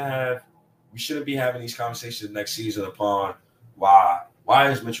be having these conversations next season upon why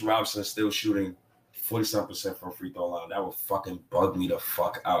is Mitchell Robinson still shooting 47% from free throw line? That would fucking bug me the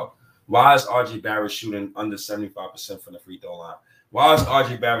fuck out. Why is RJ Barrett shooting under 75% from the free throw line? Why is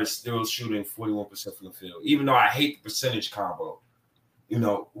RJ Barrett still shooting 41% from the field? Even though I hate the percentage combo.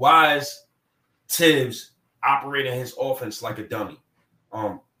 Why is Tibbs operating his offense like a dummy?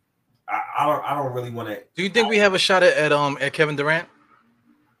 I don't really want to. Do you think we have a shot at Kevin Durant?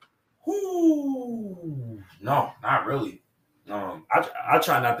 Ooh, no, not really. I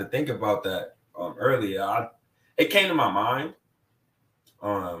try not to think about that earlier. It came to my mind.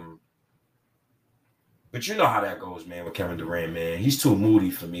 But you know how that goes, man, with Kevin Durant, man. He's too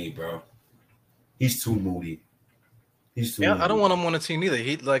moody for me, bro. He's too moody. Moody. I don't want him on the team either.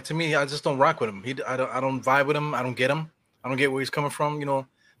 He to me, I just don't rock with him. I don't vibe with him. I don't get him. I don't get where he's coming from,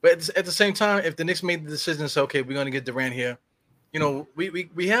 But at the same time, if the Knicks made the decision and say, okay, we're gonna get Durant here,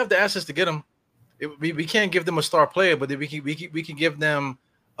 we have the assets to get him. We can't give them a star player, but we can give them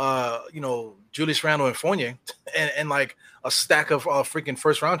Julius Randle and Fournier, and like a stack of freaking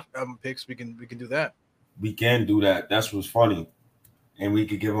first round picks, we can do that. We can do that. That's what's funny, and we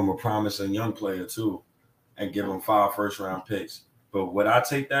could give him a promising young player too, and give him 5 first round picks. But would I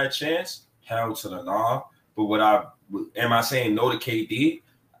take that chance? Hell to the nah. But am I saying no to KD?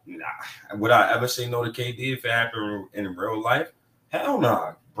 Nah. Would I ever say no to KD if it happened in real life? Hell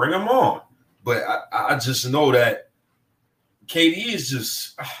nah. Bring him on. But I just know that KD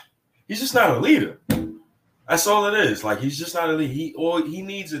is he's just not a leader. That's all it is. Like, he's just not a leader. He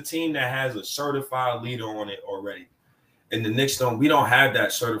needs a team that has a certified leader on it already. And the Knicks we don't have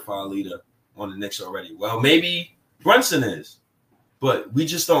that certified leader on the Knicks already. Well, maybe Brunson is, but we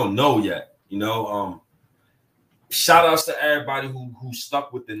just don't know yet. Shout outs to everybody who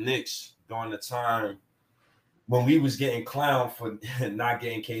stuck with the Knicks during the time when we was getting clowned for not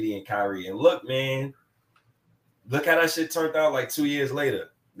getting KD and Kyrie. And look, man, look how that shit turned out like 2 years later.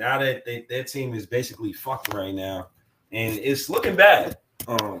 Now that their team is basically fucked right now, and it's looking bad.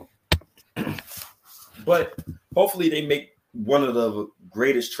 But hopefully they make one of the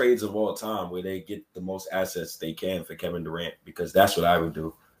greatest trades of all time where they get the most assets they can for Kevin Durant, because that's what I would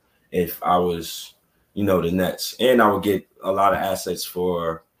do if I was, the Nets. And I would get a lot of assets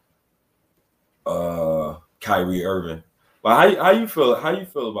for Kyrie Irving. But how you feel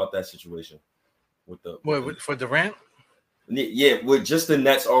about that situation for Durant? Yeah, with just the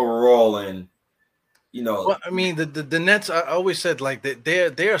Nets overall, and Well, I mean, the Nets. I always said like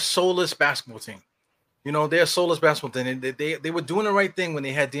they're a soulless basketball team. They're a soulless basketball team. And they were doing the right thing when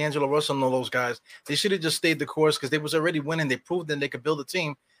they had D'Angelo Russell and all those guys. They should have just stayed the course because they was already winning. They proved that they could build a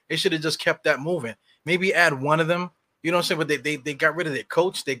team. They should have just kept that moving. Maybe add one of them. You know what I'm saying? But they got rid of their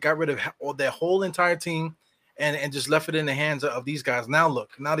coach. They got rid of their whole entire team, and just left it in the hands of these guys. Now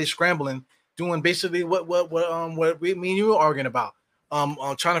look, now they're scrambling, doing basically what me and you were arguing about.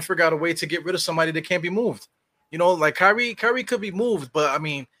 Trying to figure out a way to get rid of somebody that can't be moved. Like Kyrie could be moved, but I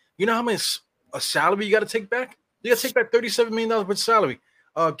mean, you know how much a salary you got to take back? You got to take back $37 million worth of salary.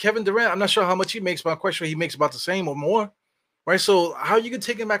 Kevin Durant, I'm not sure how much he makes, but I'm quite sure he makes about the same or more, right? So how you can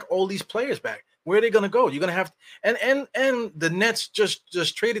take him back all these players back? Where are they going to go? You're going to have and the Nets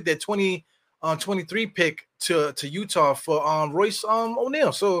just traded their 23 pick to Utah for Royce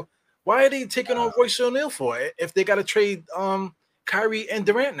O'Neal. So why are they taking on Royce O'Neal for it if they got to trade Kyrie and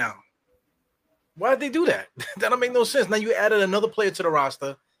Durant now? Why did they do that? That don't make no sense. Now you added another player to the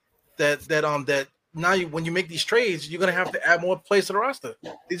roster that now when you make these trades, you're gonna have to add more players to the roster.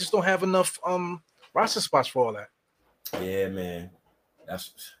 They just don't have enough roster spots for all that. Yeah, man.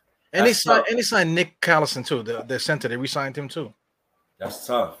 They signed Nick Collison too, the center. They re-signed him too. That's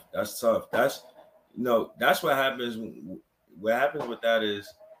tough. That's what happens. What happens with that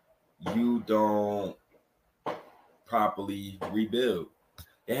is you don't properly rebuild.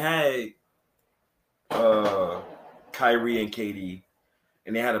 They had Kyrie and KD,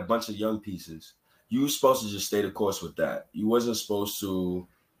 and they had a bunch of young pieces. You were supposed to just stay the course with that. You wasn't supposed to,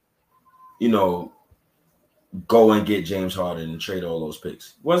 go and get James Harden and trade all those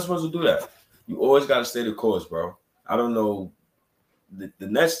picks. You wasn't supposed to do that. You always got to stay the course, bro. I don't know. The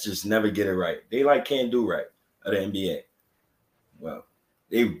Nets just never get it right. They can't do right at the NBA. Well,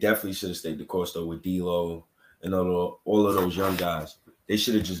 they definitely should have stayed the course though with D'Lo and all of those young guys. They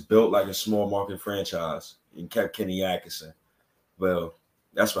should have just built like a small market franchise and kept Kenny Atkinson. Well,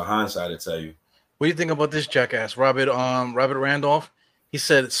 that's what hindsight will tell you. What do you think about this jackass, Robert Randolph? He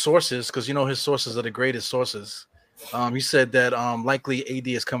said sources, because his sources are the greatest sources. He said that likely AD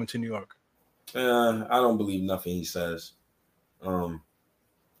is coming to New York. I don't believe nothing he says.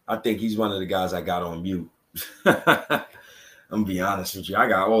 I think he's one of the guys I got on mute. I'm gonna be honest with you. I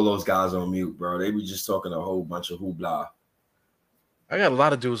got all those guys on mute, bro. They be just talking a whole bunch of hoopla. I got a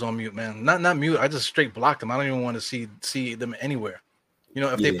lot of dudes on mute, man. Not mute. I just straight block them. I don't even want to see them anywhere.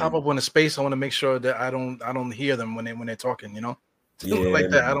 If they pop up in a space, I want to make sure that I don't hear them when they're talking. Like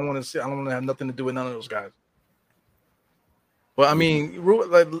that. I don't want to see. I don't want to have nothing to do with none of those guys. But I mean,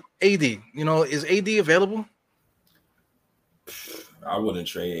 like AD. Is AD available? I wouldn't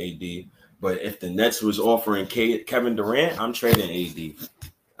trade AD, but if the Nets was offering Kevin Durant, I'm trading AD.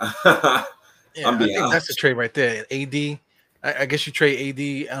 I think that's the trade right there. AD. I guess you trade AD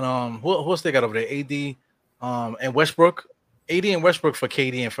and who else they got over there? AD and Westbrook. AD and Westbrook for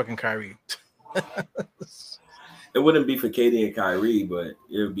KD and fucking Kyrie. It wouldn't be for KD and Kyrie, but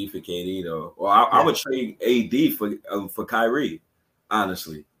it would be for KD though. Well, I would trade AD for Kyrie,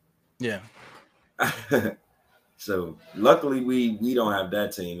 honestly. Yeah. So luckily we don't have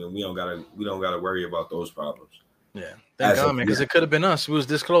that team, and we don't gotta worry about those problems. Yeah, thank God, man, because it could have been us. We was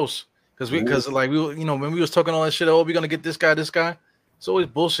this close. Because when we was talking all that shit, we're gonna get this guy. It's always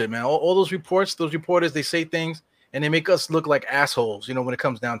bullshit, man. All those reports, those reporters, they say things and they make us look like assholes, you know, when it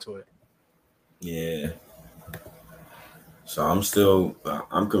comes down to it. Yeah. So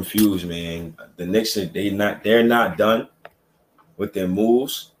I'm confused, man. The Knicks they're not done with their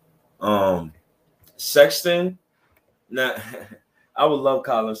moves. Sexton, not I would love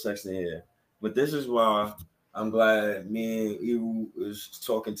Colin Sexton here, but this is why I'm glad me and Ewu is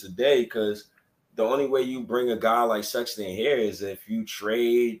talking today, because the only way you bring a guy like Sexton here is if you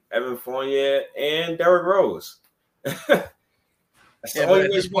trade Evan Fournier and Derrick Rose. That's the Yeah, but only at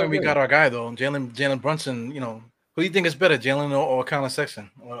way this you're gonna point, we win. got our guy though, Jalen Brunson. You know, who do you think is better, Jalen or Colin Sexton,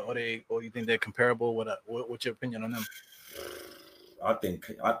 or you think they're comparable? What's your opinion on them? I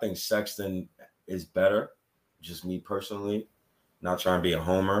think Sexton is better. Just me personally, not trying to be a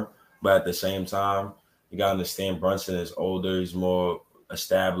homer, but at the same time, you gotta understand Brunson is older, he's more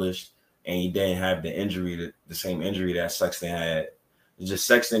established, and he didn't have the same injury that Sexton had. It's just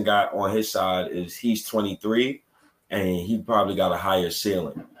Sexton got on his side is he's 23, and he probably got a higher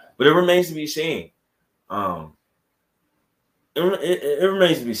ceiling, but it remains to be seen. Um, it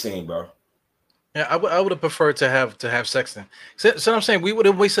remains to be seen, bro. Yeah, I would have preferred to have Sexton. So I'm saying we would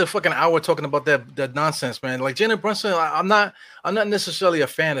have wasted a fucking hour talking about that nonsense, man. Like Jalen Brunson, I'm not necessarily a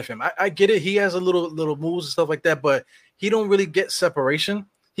fan of him. I get it. He has a little moves and stuff like that, but he don't really get separation.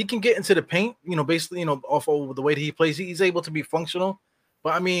 He can get into the paint, you know, basically, you know, off of the way that he plays. He's able to be functional.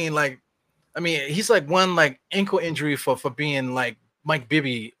 But I mean, he's like one like ankle injury for being like Mike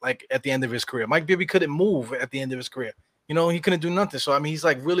Bibby, like at the end of his career. Mike Bibby couldn't move at the end of his career. You know, he couldn't do nothing. So I mean, he's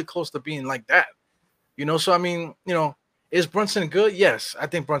like really close to being like that. You know, so I mean, you know, is Brunson good? Yes, I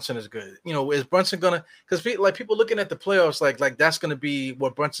think Brunson is good. You know, is Brunson gonna? Because like people looking at the playoffs, like that's gonna be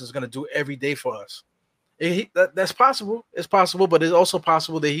what Brunson's gonna do every day for us. That's possible. It's possible, but it's also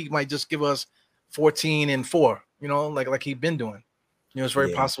possible that he might just give us 14-4. You know, like he's been doing. You know, it's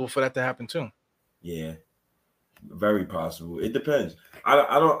very Yeah, possible for that to happen too. yeah, very possible. It depends.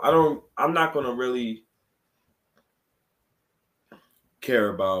 I'm not gonna really care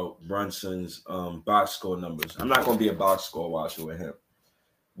about Brunson's box score numbers. I'm not going to be a box score watcher with him.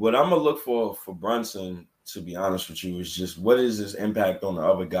 What I'm gonna look for Brunson, to be honest with you, is just what is his impact on the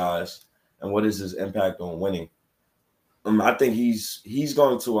other guys, and what is his impact on winning. I think he's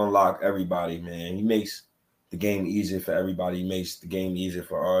going to unlock everybody, man. He makes the game easier for everybody. He makes the game easier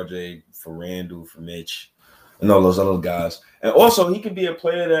for RJ, for Randall, for Mitch, and all those other guys. And also, he could be a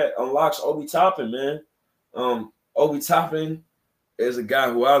player that unlocks Obi Toppin, man. Obi Toppin is a guy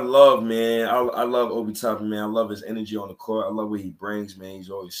who I love, man. I love Obi Toppin, man. I love his energy on the court. I love what he brings, man.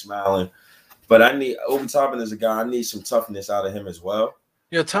 He's always smiling. But I need Obi Toppin is a guy. I need some toughness out of him as well.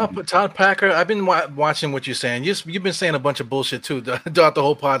 Yeah, Todd Packer. I've been watching what you're saying. You've been saying a bunch of bullshit too throughout the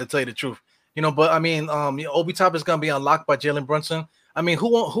whole pod, to tell you the truth. You know, but I mean, Obi Top is gonna be unlocked by Jalen Brunson. I mean,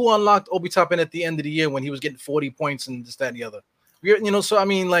 who unlocked Obi Toppin at the end of the year when he was getting 40 points and this, that, and the other? You know, so I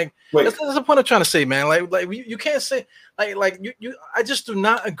mean, like Wait, that's the point I'm trying to say, man. Like you can't say like you. I just do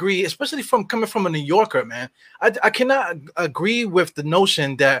not agree, especially from coming from a New Yorker, man. I cannot agree with the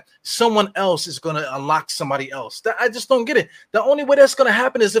notion that someone else is gonna unlock somebody else. I just don't get it. The only way that's gonna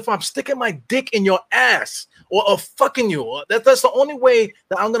happen is if I'm sticking my dick in your ass or fucking you. That's the only way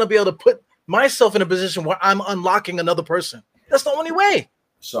that I'm gonna be able to put myself in a position where I'm unlocking another person. That's the only way.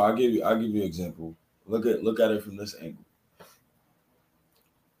 so I'll give you an example. Look at it from this angle.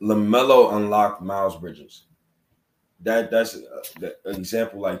 LaMelo unlocked Miles Bridges. That's an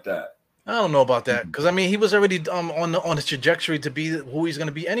example like that. I don't know about that because I mean he was already on the trajectory to be who he's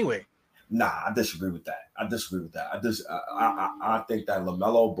gonna be anyway. Nah, I disagree with that. I think that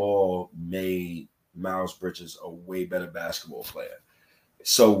LaMelo Ball made Miles Bridges a way better basketball player.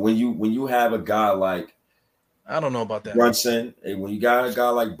 So when you have a guy like I don't know about that. Brunson, and when you got a guy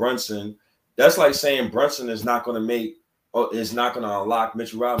like Brunson, that's like saying Brunson is not going to make or is not going to unlock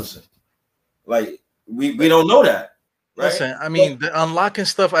Mitchell Robinson. Like we don't know that, right? Listen, I But mean the unlocking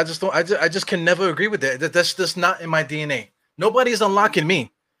stuff. I just don't. I just can never agree with that. That's just not in my DNA. Nobody's unlocking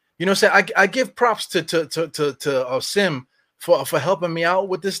me. You know what I'm saying? I give props to Sim for helping me out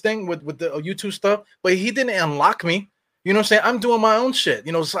with this thing with the YouTube stuff, but he didn't unlock me. You know what I'm saying? I'm doing my own shit.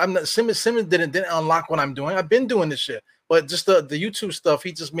 You know, so I'm not Sim didn't unlock what I'm doing. I've been doing this shit. But just the YouTube stuff,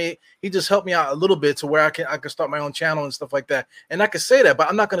 he just helped me out a little bit to where I can start my own channel and stuff like that. And I can say that, but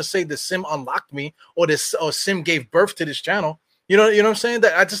I'm not gonna say that Sim unlocked me or Sim gave birth to this channel. You know what I'm saying?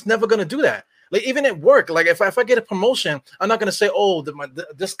 That I just never gonna do that. Like even at work, like if I get a promotion, I'm not gonna say, oh,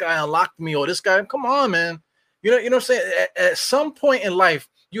 this guy unlocked me or this guy. Come on, man. You know what I'm saying? At some point in life,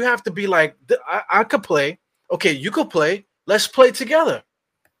 you have to be like, I could play. Okay, you could play. Let's play together.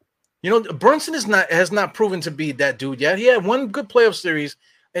 You know, Brunson has not proven to be that dude yet. He had one good playoff series.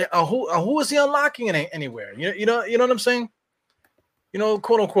 Who is he unlocking anywhere? You know what I'm saying? You know,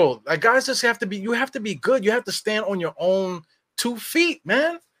 quote unquote. Like guys just have to be. You have to be good. You have to stand on your own 2 feet,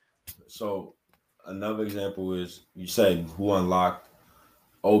 man. So another example is you said who unlocked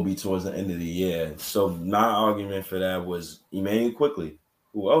Obi towards the end of the year. So my argument for that was Emmanuel Quickly,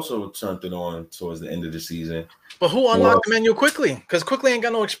 who also turned it on towards the end of the season. But who unlocked Emmanuel Quickly? Because Quickly ain't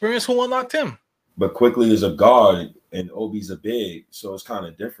got no experience. Who unlocked him? But Quickly is a guard and Obi's a big, so it's kind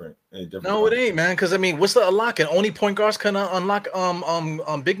of different. No, it ain't, man. Because I mean, what's the unlocking? Only point guards can unlock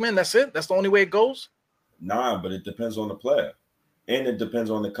big men. That's it. That's the only way it goes. Nah, but it depends on the player, and it depends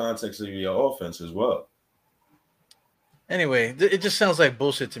on the context of your offense as well. Anyway, it just sounds like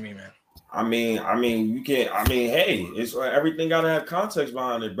bullshit to me, man. I mean, you can't. I mean, hey, it's everything got to have context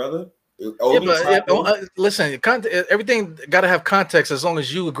behind it, brother. Listen, everything got to have context as long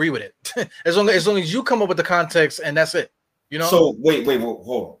as you agree with it. as long as you come up with the context, and that's it. You know. So wait, hold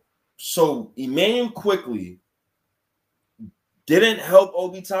on. So Emmanuel Quickly didn't help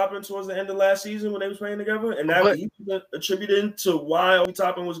Obi Toppin towards the end of last season when they was playing together, and that he attributed to why Obi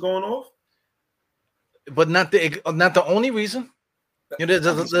Toppin was going off. But not the only reason. You know,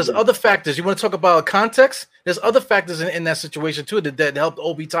 there's other factors. You want to talk about context? There's other factors in that situation too that helped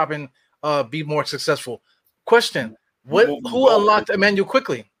Obi Toppin be more successful. Question: who unlocked Emmanuel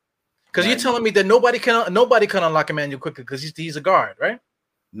Quickly? Because you're telling me that nobody can unlock Emmanuel Quickly because he's a guard, right?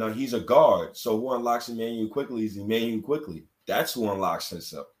 No, he's a guard. So who unlocks Emmanuel Quickly is Emmanuel Quickly. That's who unlocks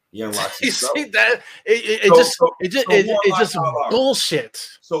himself. He unlocks himself. You see that? It just bullshit.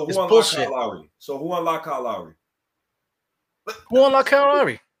 So who unlocked Kyle Lowry? So who unlocked Kyle Lowry? Who unlocked Kyle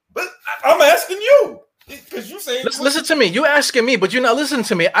Lowry? But I'm asking you because you say listen to me. You asking me, but you're not listening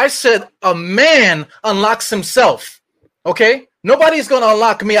to me. I said a man unlocks himself. Okay, nobody's gonna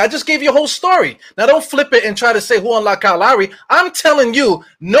unlock me. I just gave you a whole story. Now don't flip it and try to say who unlocked Kyle Lowry. I'm telling you,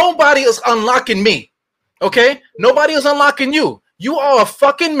 nobody is unlocking me. Okay, nobody is unlocking you. You are a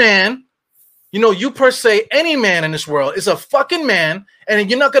fucking man. You know, you per se, any man in this world is a fucking man, and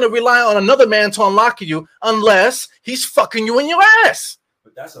you're not going to rely on another man to unlock you unless he's fucking you in your ass.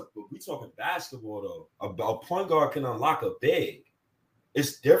 But we talking basketball though. A point guard can unlock a big.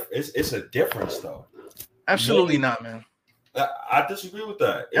 It's different. It's a difference though. Absolutely not, man. I disagree with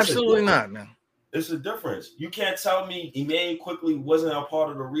that. Absolutely not, man. It's a difference. You can't tell me Emmanuel Quickly wasn't a part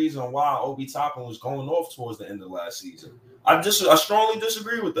of the reason why Obi Toppin was going off towards the end of last season. I strongly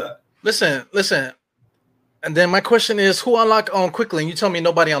disagree with that. Listen. And then my question is, who unlocked Quickly? And you tell me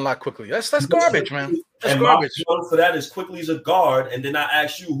nobody unlocked Quickly. That's garbage, man. That's garbage. My point for that is Quickly's a guard, and then I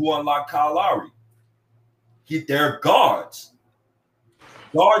ask you who unlocked Kyle Lowry. They're guards.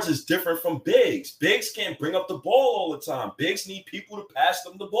 Guards is different from bigs. Bigs can't bring up the ball all the time. Bigs need people to pass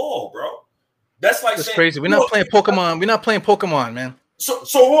them the ball, bro. That's like saying, crazy. We're not playing Pokemon. We're not playing Pokemon, man. So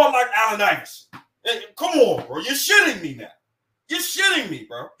who unlocked Allen Iverson? Come on, bro. You're shitting me now. You're shitting me,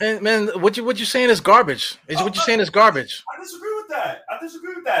 bro. Man, what you saying is garbage. What you saying is garbage. I disagree with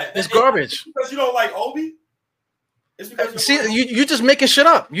that. It's garbage. Because you don't like Obi? It's because you just making shit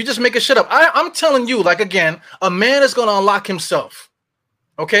up. I'm telling you, like, again, a man is gonna unlock himself.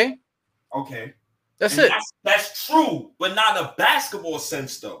 Okay? Okay. That's it. That's true, but not in a basketball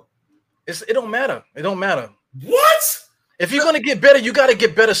sense, though. It don't matter. It don't matter. What? If you're gonna get better, you gotta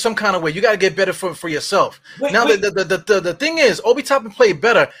get better some kind of way. You gotta get better for yourself. The thing is, Obi Toppin played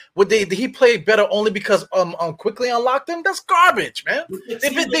better. Did he play better only because Quickly unlocked him? That's garbage, man.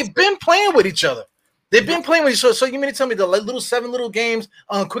 They've been playing with each other. They've been playing with each other. So you mean to tell me the 7 little games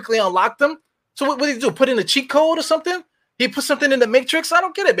Quickly unlocked them? So what did he do? Put in a cheat code or something? He put something in the Matrix? I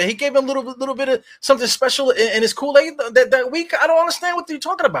don't get it, man. He gave him a little bit of something special in his Kool-Aid that week. I don't understand what you're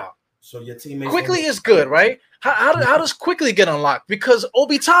talking about. So your teammates Quickly is good, right? How does Quickly get unlocked? Because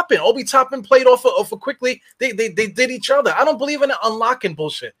Obi Toppin played off of Quickly. They did each other. I don't believe in the unlocking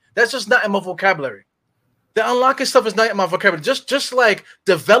bullshit. That's just not in my vocabulary. The unlocking stuff is not in my vocabulary. Just like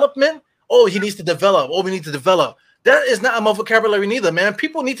development. Oh, he needs to develop. Oh, we need to develop. That is not in my vocabulary neither, man.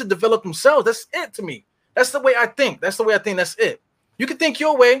 People need to develop themselves. That's it to me. That's the way I think. That's it. You can think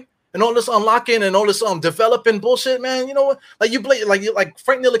your way. And all this unlocking and all this developing bullshit, man. You know what? Like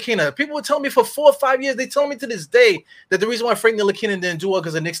Frank Ntilikina. People would tell me for 4 or 5 years. They tell me to this day that the reason why Frank Ntilikina didn't do well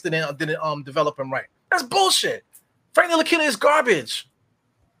because the Knicks didn't develop him right. That's bullshit. Frank Ntilikina is garbage.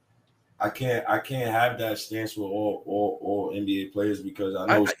 I can't have that stance with all NBA players because I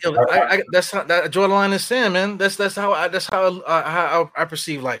know that's how that draw the line is saying, man. That's how I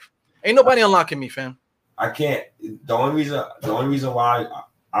perceive life. Ain't nobody unlocking me, fam. I can't. The only reason why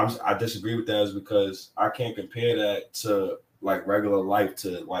I disagree with that is because I can't compare that to like regular life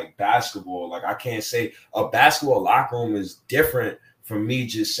to like basketball. Like I can't say a basketball locker room is different from me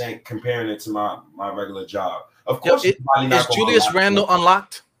just saying comparing it to my regular job. Of course, is Julius Randle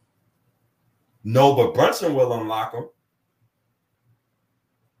unlocked? No, but Brunson will unlock him.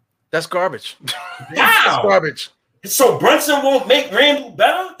 That's garbage. Wow. That's garbage. So Brunson won't make Randle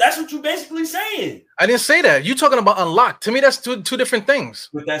better? That's what you're basically saying. I didn't say that. You're talking about unlocked. To me, that's two different things.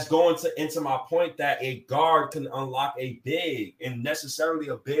 But that's going into my point that a guard can unlock a big, and necessarily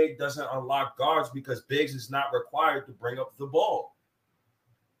a big doesn't unlock guards because bigs is not required to bring up the ball.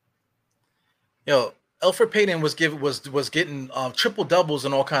 Yo, Elfrid Payton was getting triple doubles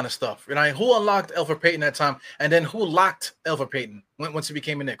and all kind of stuff. And who unlocked Elfrid Payton that time? And then who locked Elfrid Payton once he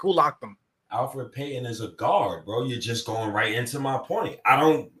became a Knick? Who locked him? Elfrid Payton is a guard, bro. You're just going right into my point. I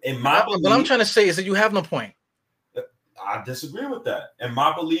don't, in my belief, what I'm trying to say is that you have no point. I disagree with that. In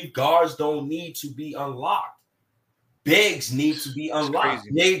my belief, guards don't need to be unlocked. Bigs need to be unlocked.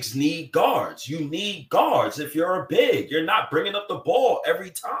 Bigs need guards. You need guards if you're a big. You're not bringing up the ball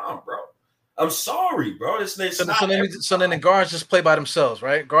every time, bro. I'm sorry, bro. So then the guards just play by themselves,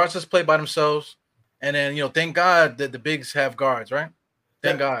 right? Guards just play by themselves. And then, thank God that the bigs have guards, right?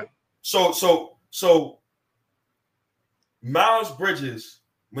 Thank God. So Miles Bridges,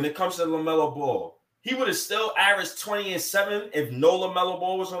 when it comes to LaMelo Ball, he would have still averaged 20 and 7 if no LaMelo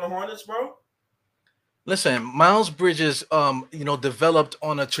Ball was on the Hornets, bro. Listen, Miles Bridges, developed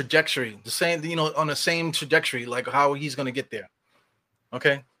on a trajectory, on the same trajectory, like how he's gonna get there.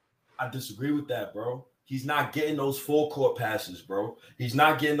 Okay. I disagree with that, bro. He's not getting those full court passes, bro. He's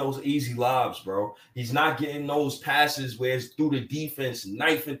not getting those easy lobs, bro. He's not getting those passes where it's through the defense,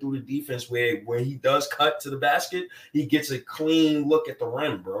 knifing through the defense, where he does cut to the basket, he gets a clean look at the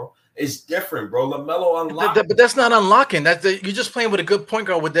rim, bro. It's different, bro. LaMelo unlocked. But that's not unlocking. You're just playing with a good point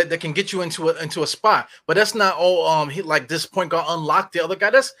guard with that can get you into a spot. But that's not like this point guard unlocked the other guy.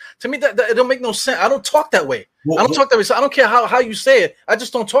 That's, to me, that it don't make no sense. I don't talk that way. I don't talk that way. So I don't care how you say it. I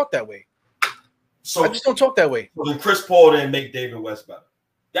just don't talk that way. So I just don't talk that way. So then Chris Paul didn't make David West better.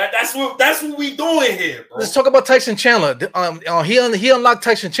 That's what we doing here, bro. Let's talk about Tyson Chandler. He unlocked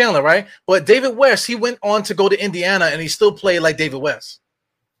Tyson Chandler, right? But David West, he went on to go to Indiana and he still played like David West.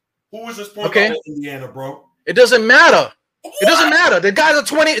 Who was this point guard in Indiana, bro? It doesn't matter. It doesn't matter. The guy's a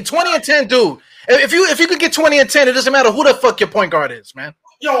 20 and 10 dude. If you could get 20 and 10, it doesn't matter who the fuck your point guard is, man.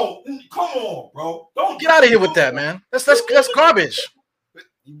 Yo, come on, bro. Don't get out of here with that, man. That's garbage.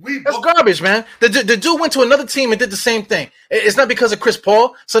 That's garbage, man. The dude went to another team and did the same thing. It's not because of Chris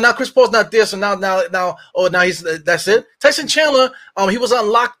Paul. So now Chris Paul's not there. So now he's that's it. Tyson Chandler, he was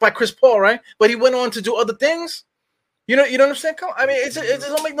unlocked by Chris Paul, right? But he went on to do other things. You know what I'm saying? I mean, it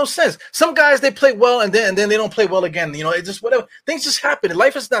don't make no sense. Some guys, they play well and then they don't play well again. It just whatever. Things just happen.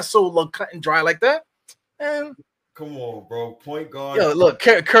 Life is not so cut and dry like that. And come on, bro. Point guard. Yo, look,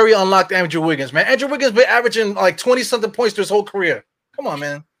 Curry unlocked Andrew Wiggins, man. Andrew Wiggins been averaging like 20-something points through his whole career. Come on,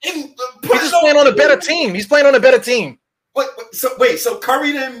 man. He's just playing on a better team. He's playing on a better team. So Curry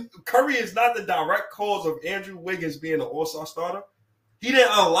is not the direct cause of Andrew Wiggins being an all-star starter? He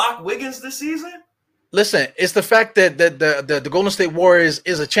didn't unlock Wiggins this season? Listen, it's the fact that the Golden State Warriors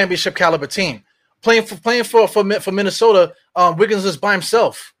is a championship caliber team. Playing for Minnesota, Wiggins is by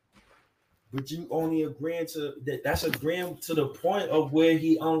himself. But you only agreeing to that. That's agreeing to the point of where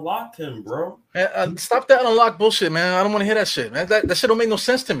he unlocked him, bro. Stop that unlock bullshit, man. I don't want to hear that shit, man. That shit don't make no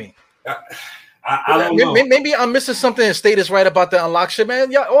sense to me. I don't know. Maybe I'm missing something and State is right about that unlock shit, man.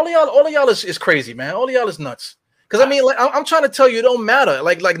 Yeah, all of y'all is crazy, man. All of y'all is nuts. Because I mean, like, I'm trying to tell you, it don't matter.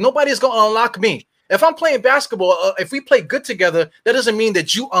 Like nobody's gonna unlock me. If I'm playing basketball, if we play good together, that doesn't mean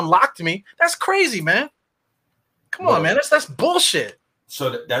that you unlocked me. That's crazy, man. Come on, man. That's bullshit.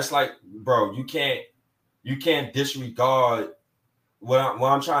 So that's like, bro, you can't disregard what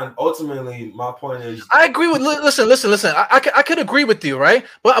I'm trying. Ultimately, my point is, I agree with. Listen. I could agree with you, right?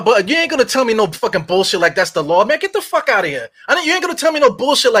 But you ain't gonna tell me no fucking bullshit like that's the law, man. Get the fuck out of here. You ain't gonna tell me no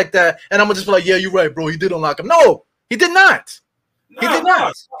bullshit like that, and I'm gonna just be like, yeah, you're right, bro. He did unlock him. No, he did not. He did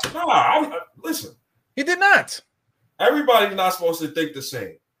not. Listen. He did not. Everybody's not supposed to think the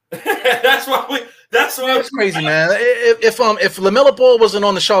same. That's why it's crazy, man. If LaMelo Ball wasn't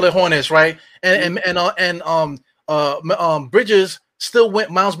on the Charlotte Hornets, right, and Bridges still went.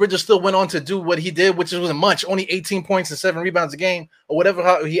 Miles Bridges still went on to do what he did, which wasn't much, only 18 points and 7 rebounds a game, or whatever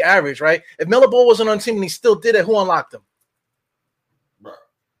how he averaged, right? If Melo Ball wasn't on the team and he still did it, who unlocked him? Bro.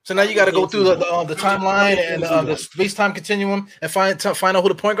 So now you got to go through the timeline and the space-time continuum and find out who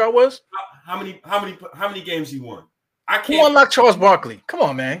the point guard was. How many games he won? I can't. Who unlocked Charles Barkley? Come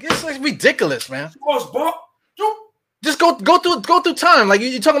on, man. It's like ridiculous, man. Charles Barkley? Just go through time. Like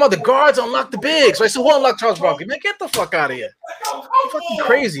you're talking about the guards unlock the bigs. Right? So who unlocked Charles Barkley? Man, get the fuck out of here. Come You're fucking on,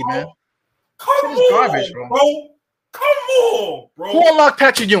 crazy, bro. man. Come Shit is garbage, on, bro. Come on, bro. Who unlocked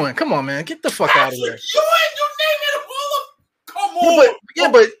Patrick Ewing? Come on, man. Get the fuck out of here. Patrick Ewing, you name it Come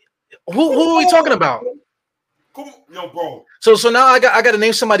on. But who are we talking about? Come on, yo, bro. So now I got to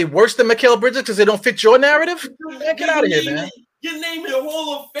name somebody worse than Mikal Bridges because they don't fit your narrative. Man, get out of here, man. You're naming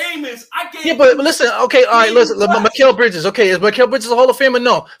Hall of Famers. Yeah, but listen. Okay, all right. Listen, Mikal Bridges. Okay, is Mikal Bridges a Hall of Famer?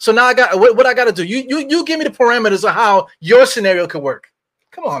 No. So now I got what I got to do. You give me the parameters of how your scenario could work.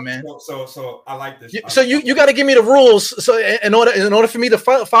 Come on, man. So I like this. So you got to give me the rules. So in order for me to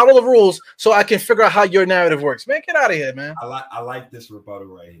follow the rules, so I can figure out how your narrative works. Man, get out of here, man. I like this rebuttal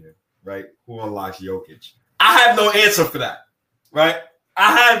right here. Right? Who unlocks Jokic? I have no answer for that. Right?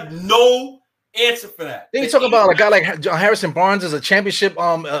 I have no answer for that. Then you talk about a guy like John Harrison Barnes as a championship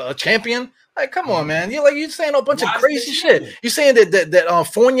a champion. Like, come on, man. You're saying a bunch of crazy shit. You're saying that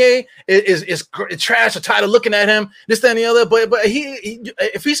Fournier is trash. Or tired of looking at him, this, that, and the other. But he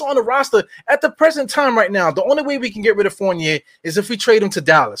if he's on the roster at the present time right now, the only way we can get rid of Fournier is if we trade him to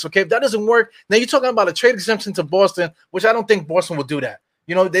Dallas. Okay, if that doesn't work, now you're talking about a trade exemption to Boston, which I don't think Boston will do that.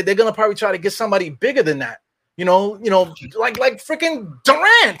 You know, they're gonna probably try to get somebody bigger than that. You know, like freaking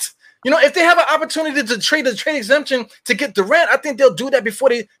Durant. You know, if they have an opportunity to trade the trade exemption to get Durant, I think they'll do that before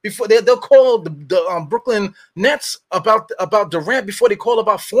they'll call the Brooklyn Nets about Durant before they call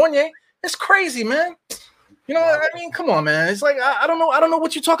about Fournier. It's crazy, man. You know, I mean, come on, man. It's like I don't know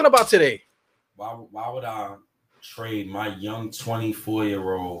what you're talking about today. Why would I trade my young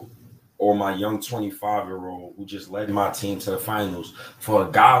 24-year-old or my young 25-year-old who just led my team to the finals for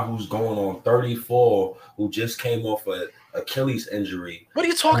a guy who's going on 34 who just came off an Achilles injury? What are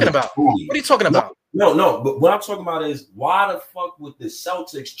you talking about? What are you talking about? No. But what I'm talking about is why the fuck would the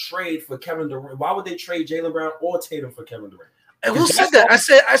Celtics trade for Kevin Durant? Why would they trade Jaylen Brown or Tatum for Kevin Durant? And who said that?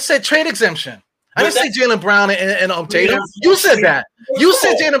 I said trade exemption. I didn't say Jaylen Brown and Tatum. You said that. You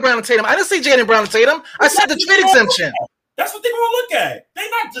said Jaylen Brown and Tatum. I didn't say Jaylen Brown and Tatum. I said the trade exemption. That's what they're gonna look at. They're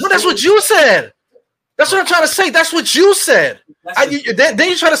not just. Well, that's what you said. That's what I'm trying to say. That's what you said. Then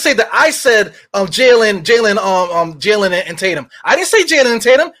you try to say that I said Jaylen and Tatum. I didn't say Jaylen and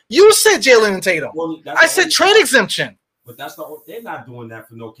Tatum. You said Jaylen and Tatum. Well, I said trade exemption. But they're not doing that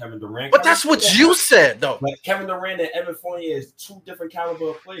for no Kevin Durant. But that's what you said, though. Like Kevin Durant and Evan Fournier is two different caliber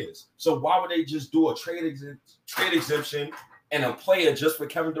of players. So why would they just do a trade exemption and a player just for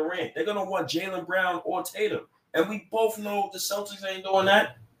Kevin Durant? They're gonna want Jaylen Brown or Tatum. And we both know the Celtics ain't doing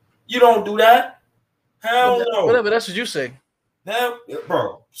that. You don't do that. Hell no. Whatever, that's what you say. Hell,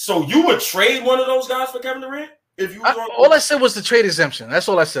 bro. So you would trade one of those guys for Kevin Durant? If you all I said was the trade exemption. That's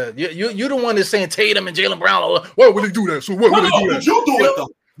all I said. You the one that's saying Tatum and Jaylen Brown. Why would they do that? So what would they do that? Would you do it though?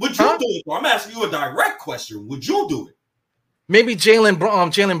 Would you do it though? I'm asking you a direct question. Would you do it? Maybe Jaylen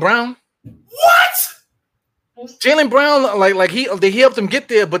Brown. What? Jaylen Brown, like he helped them get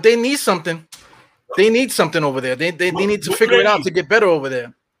there, but they need something. They need something over there. They need to figure it out to get better over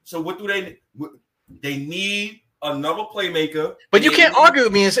there. So what do they? They need another playmaker. But you can't argue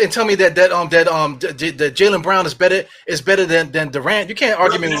with me and tell me that Jaylen Brown is better than Durant. You can't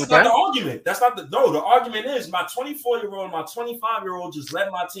argue with that. That's not the argument. That's not the argument is my 24-year-old, my 25-year-old just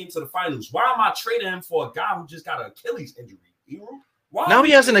led my team to the finals. Why am I trading him for a guy who just got an Achilles injury? Why? Now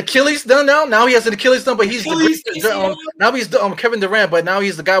he has an Achilles done. Now he has an Achilles done, but he's now he's Kevin Durant, but now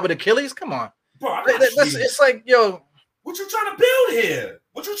he's the guy with Achilles. Come on. Bro, it's like, yo, what you trying to build here?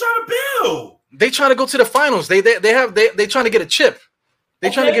 What you trying to build? They trying to go to the finals. They trying to get a chip. They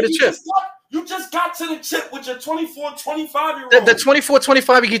trying to get a chip. You just got to the chip with your 24, 25-year-old. The 24,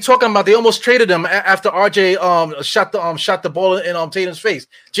 25 you keep talking about, they almost traded him after RJ shot the ball in Tatum's face.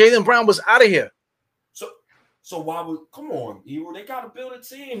 Jaylen Brown was out of here. So why would come on, Ebro? They gotta build a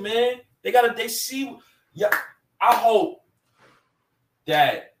team, man. They see. Yeah, I hope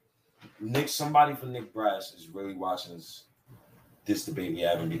that somebody for Nick Brass is really watching this debate we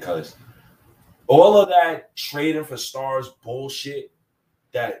having, because all of that trading for stars bullshit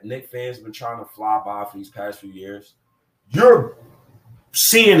that Nick fans been trying to fly by for these past few years, you're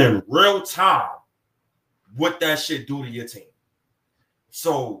seeing in real time what that shit do to your team.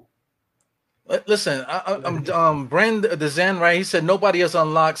 So listen, I'm Brand the Zen, right? He said nobody has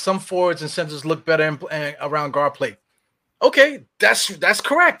unlocked. Some forwards and centers look better around guard play. Okay, that's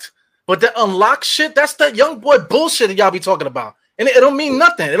correct. But that unlock shit, that's that young boy bullshit that y'all be talking about. And it don't mean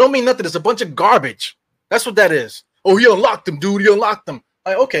nothing. It don't mean nothing. It's a bunch of garbage. That's what that is. Oh, he unlocked them, dude. He unlocked them.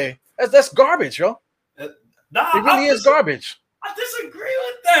 Like, okay, that's garbage, yo. It really is garbage. I disagree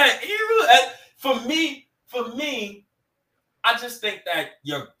with that. For me, I just think that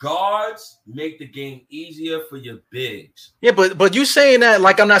your guards make the game easier for your bigs. Yeah, but you saying that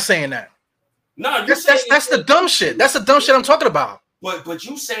like I'm not saying that. No, that's the dumb shit. That's the dumb shit I'm talking about. But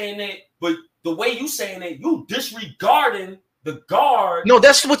you saying it, but the way you saying it, you disregarding the guard. No,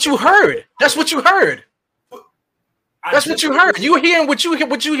 that's what you heard. That's what you heard. That's what you heard. You hearing what you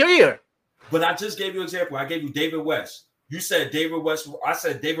hear. But I just gave you an example. I gave you David West. You said David West. I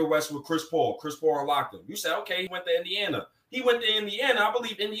said David West with Chris Paul. Chris Paul unlocked him. You said, okay, he went to Indiana. He went to Indiana. I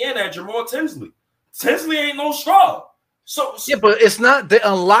believe Indiana had Jamal Tinsley. Tinsley ain't no scrub. So yeah, but it's not they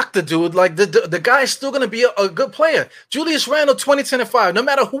unlock the dude. Like the guy is still gonna be a good player. Julius Randle, 20-10-5. No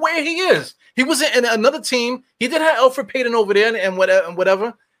matter where he is, he was in another team. He did have Alfred Payton over there and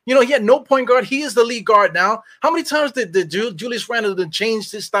whatever. You know, he had no point guard. He is the lead guard now. How many times did Julius Randle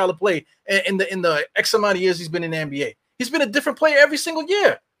change his style of play in the X amount of years he's been in the NBA? He's been a different player every single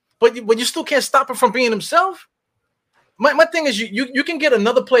year. But you still can't stop him from being himself. My thing is you can get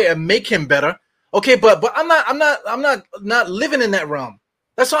another player and make him better. Okay, but I'm not living in that realm.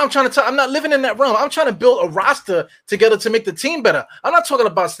 That's what I'm trying to tell. I'm not living in that realm. I'm trying to build a roster together to make the team better. I'm not talking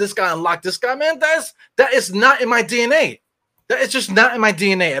about this guy unlock this guy, man. That is not in my DNA. That is just not in my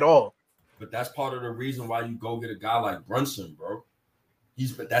DNA at all. But that's part of the reason why you go get a guy like Brunson, bro.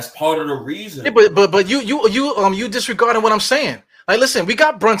 That's part of the reason. Yeah, but you disregarding what I'm saying. Like, listen, we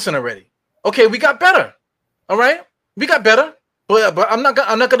got Brunson already. Okay, we got better. All right, we got better. But I'm not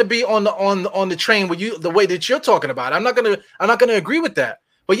gonna be on the train with you the way that you're talking about. I'm not gonna agree with that.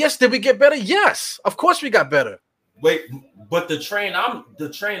 But yes, did we get better? Yes, of course we got better. Wait, but the train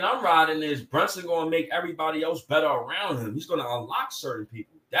I'm riding is Brunson gonna make everybody else better around him. He's gonna unlock certain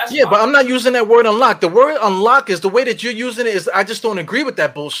people. But I'm not using that word unlock. The word unlock is the way that you're using it. Is I just don't agree with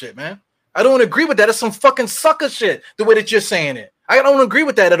that bullshit, man. I don't agree with that. It's some fucking sucker shit. The way that you're saying it, I don't agree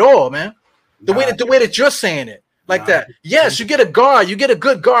with that at all, man. The way that you're saying it. Like that. Yes, you get a guard. You get a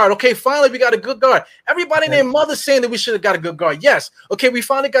good guard. Okay, finally we got a good guard. Everybody named Mother saying that we should have got a good guard. Yes. Okay, we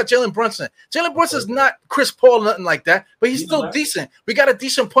finally got Jalen Brunson. Jalen Brunson's not Chris Paul, nothing like that, but he's still decent. We got a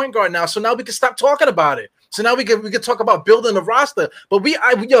decent point guard now, so now we can stop talking about it. So now we can talk about building the roster. But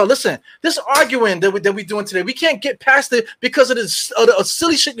listen, this arguing that we doing today, we can't get past it because of this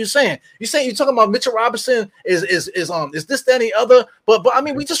silly shit you're saying. You're talking about Mitchell Robinson is this, that, and the other. But I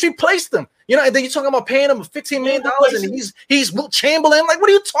mean, we just replaced him. You know, and then you're talking about paying him $15 million and he's Wilt Chamberlain. Like, what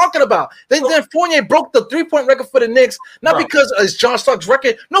are you talking about? Then Fournier broke the 3-point record for the Knicks, not because it's John Stark's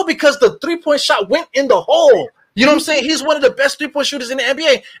record, no, because the 3-point shot went in the hole. You know what I'm saying? He's one of the best 3-point shooters in the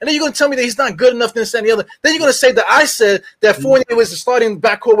NBA. And then you're going to tell me that he's not good enough to and the other. Then you're going to say that I said that Fournier was the starting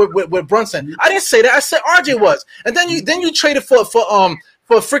backcourt with Brunson. I didn't say that. I said RJ was. And then you traded for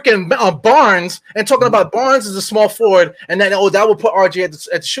freaking Barnes and talking about Barnes as a small forward. And then, that will put RJ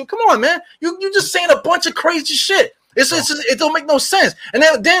at the shoot. Come on, man. You just saying a bunch of crazy shit. It don't make no sense. And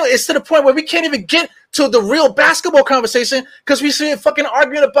then it's to the point where we can't even get to the real basketball conversation because we see fucking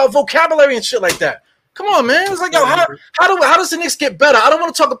arguing about vocabulary and shit like that. Come on, man. It's like, yo, how does the Knicks get better? I don't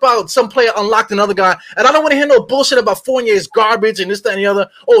want to talk about some player unlocked another guy, and I don't want to hear no bullshit about Fournier is garbage and this, that, and the other.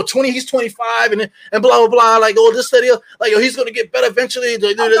 Oh, he's 25 and blah, blah, blah. Like, this, that, and the other. Like, he's going to get better eventually.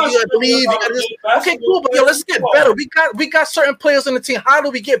 I believe. Okay, cool, but yo, let's get better. We got certain players on the team. How do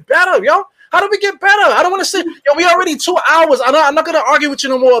we get better, yo? How do we get better? I don't want to say, we already 2 hours. I'm not going to argue with you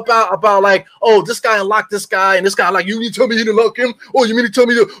no more about like, this guy unlocked this guy and this guy, like, you mean to tell me you didn't lock him? Oh, you mean to tell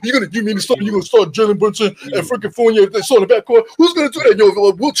me you're going to start Jalen Brunson and freaking Fournier in the backcourt? Who's going to do that?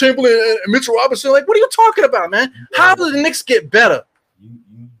 Yo, Wilt Chamberlain and Mitchell Robinson? Like, what are you talking about, man? How do the Knicks get better? You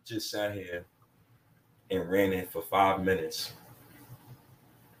just sat here and ran it for 5 minutes.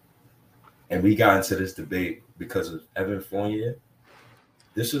 And we got into this debate because of Evan Fournier.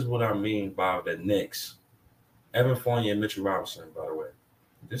 This is what I mean by the Knicks. Evan Fournier and Mitchell Robinson, by the way.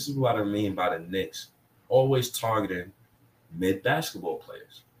 This is what I mean by the Knicks. Always targeting mid-basketball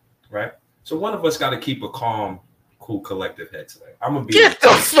players, right? So one of us got to keep a calm, cool, collective head today. I'm going to be... Get the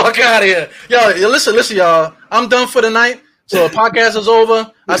fuck out of here. Yo, listen, y'all. I'm done for the night. So the podcast is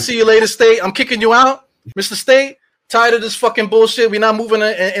over. I'll see you later, State. I'm kicking you out. Mr. State, tired of this fucking bullshit. We're not moving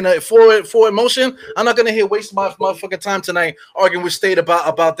in a forward motion. I'm not gonna waste my fucking time tonight arguing with State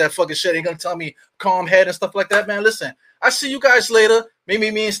about that fucking shit. You're gonna tell me calm head and stuff like that, man. Listen, I see you guys later. Maybe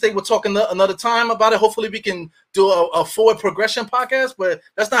me and State will talk another time about it. Hopefully we can do a forward progression podcast, but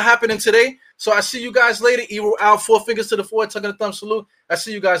that's not happening today. So I see you guys later. Eero out, 4 fingers to the forward, tucking the thumb salute. I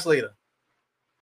see you guys later.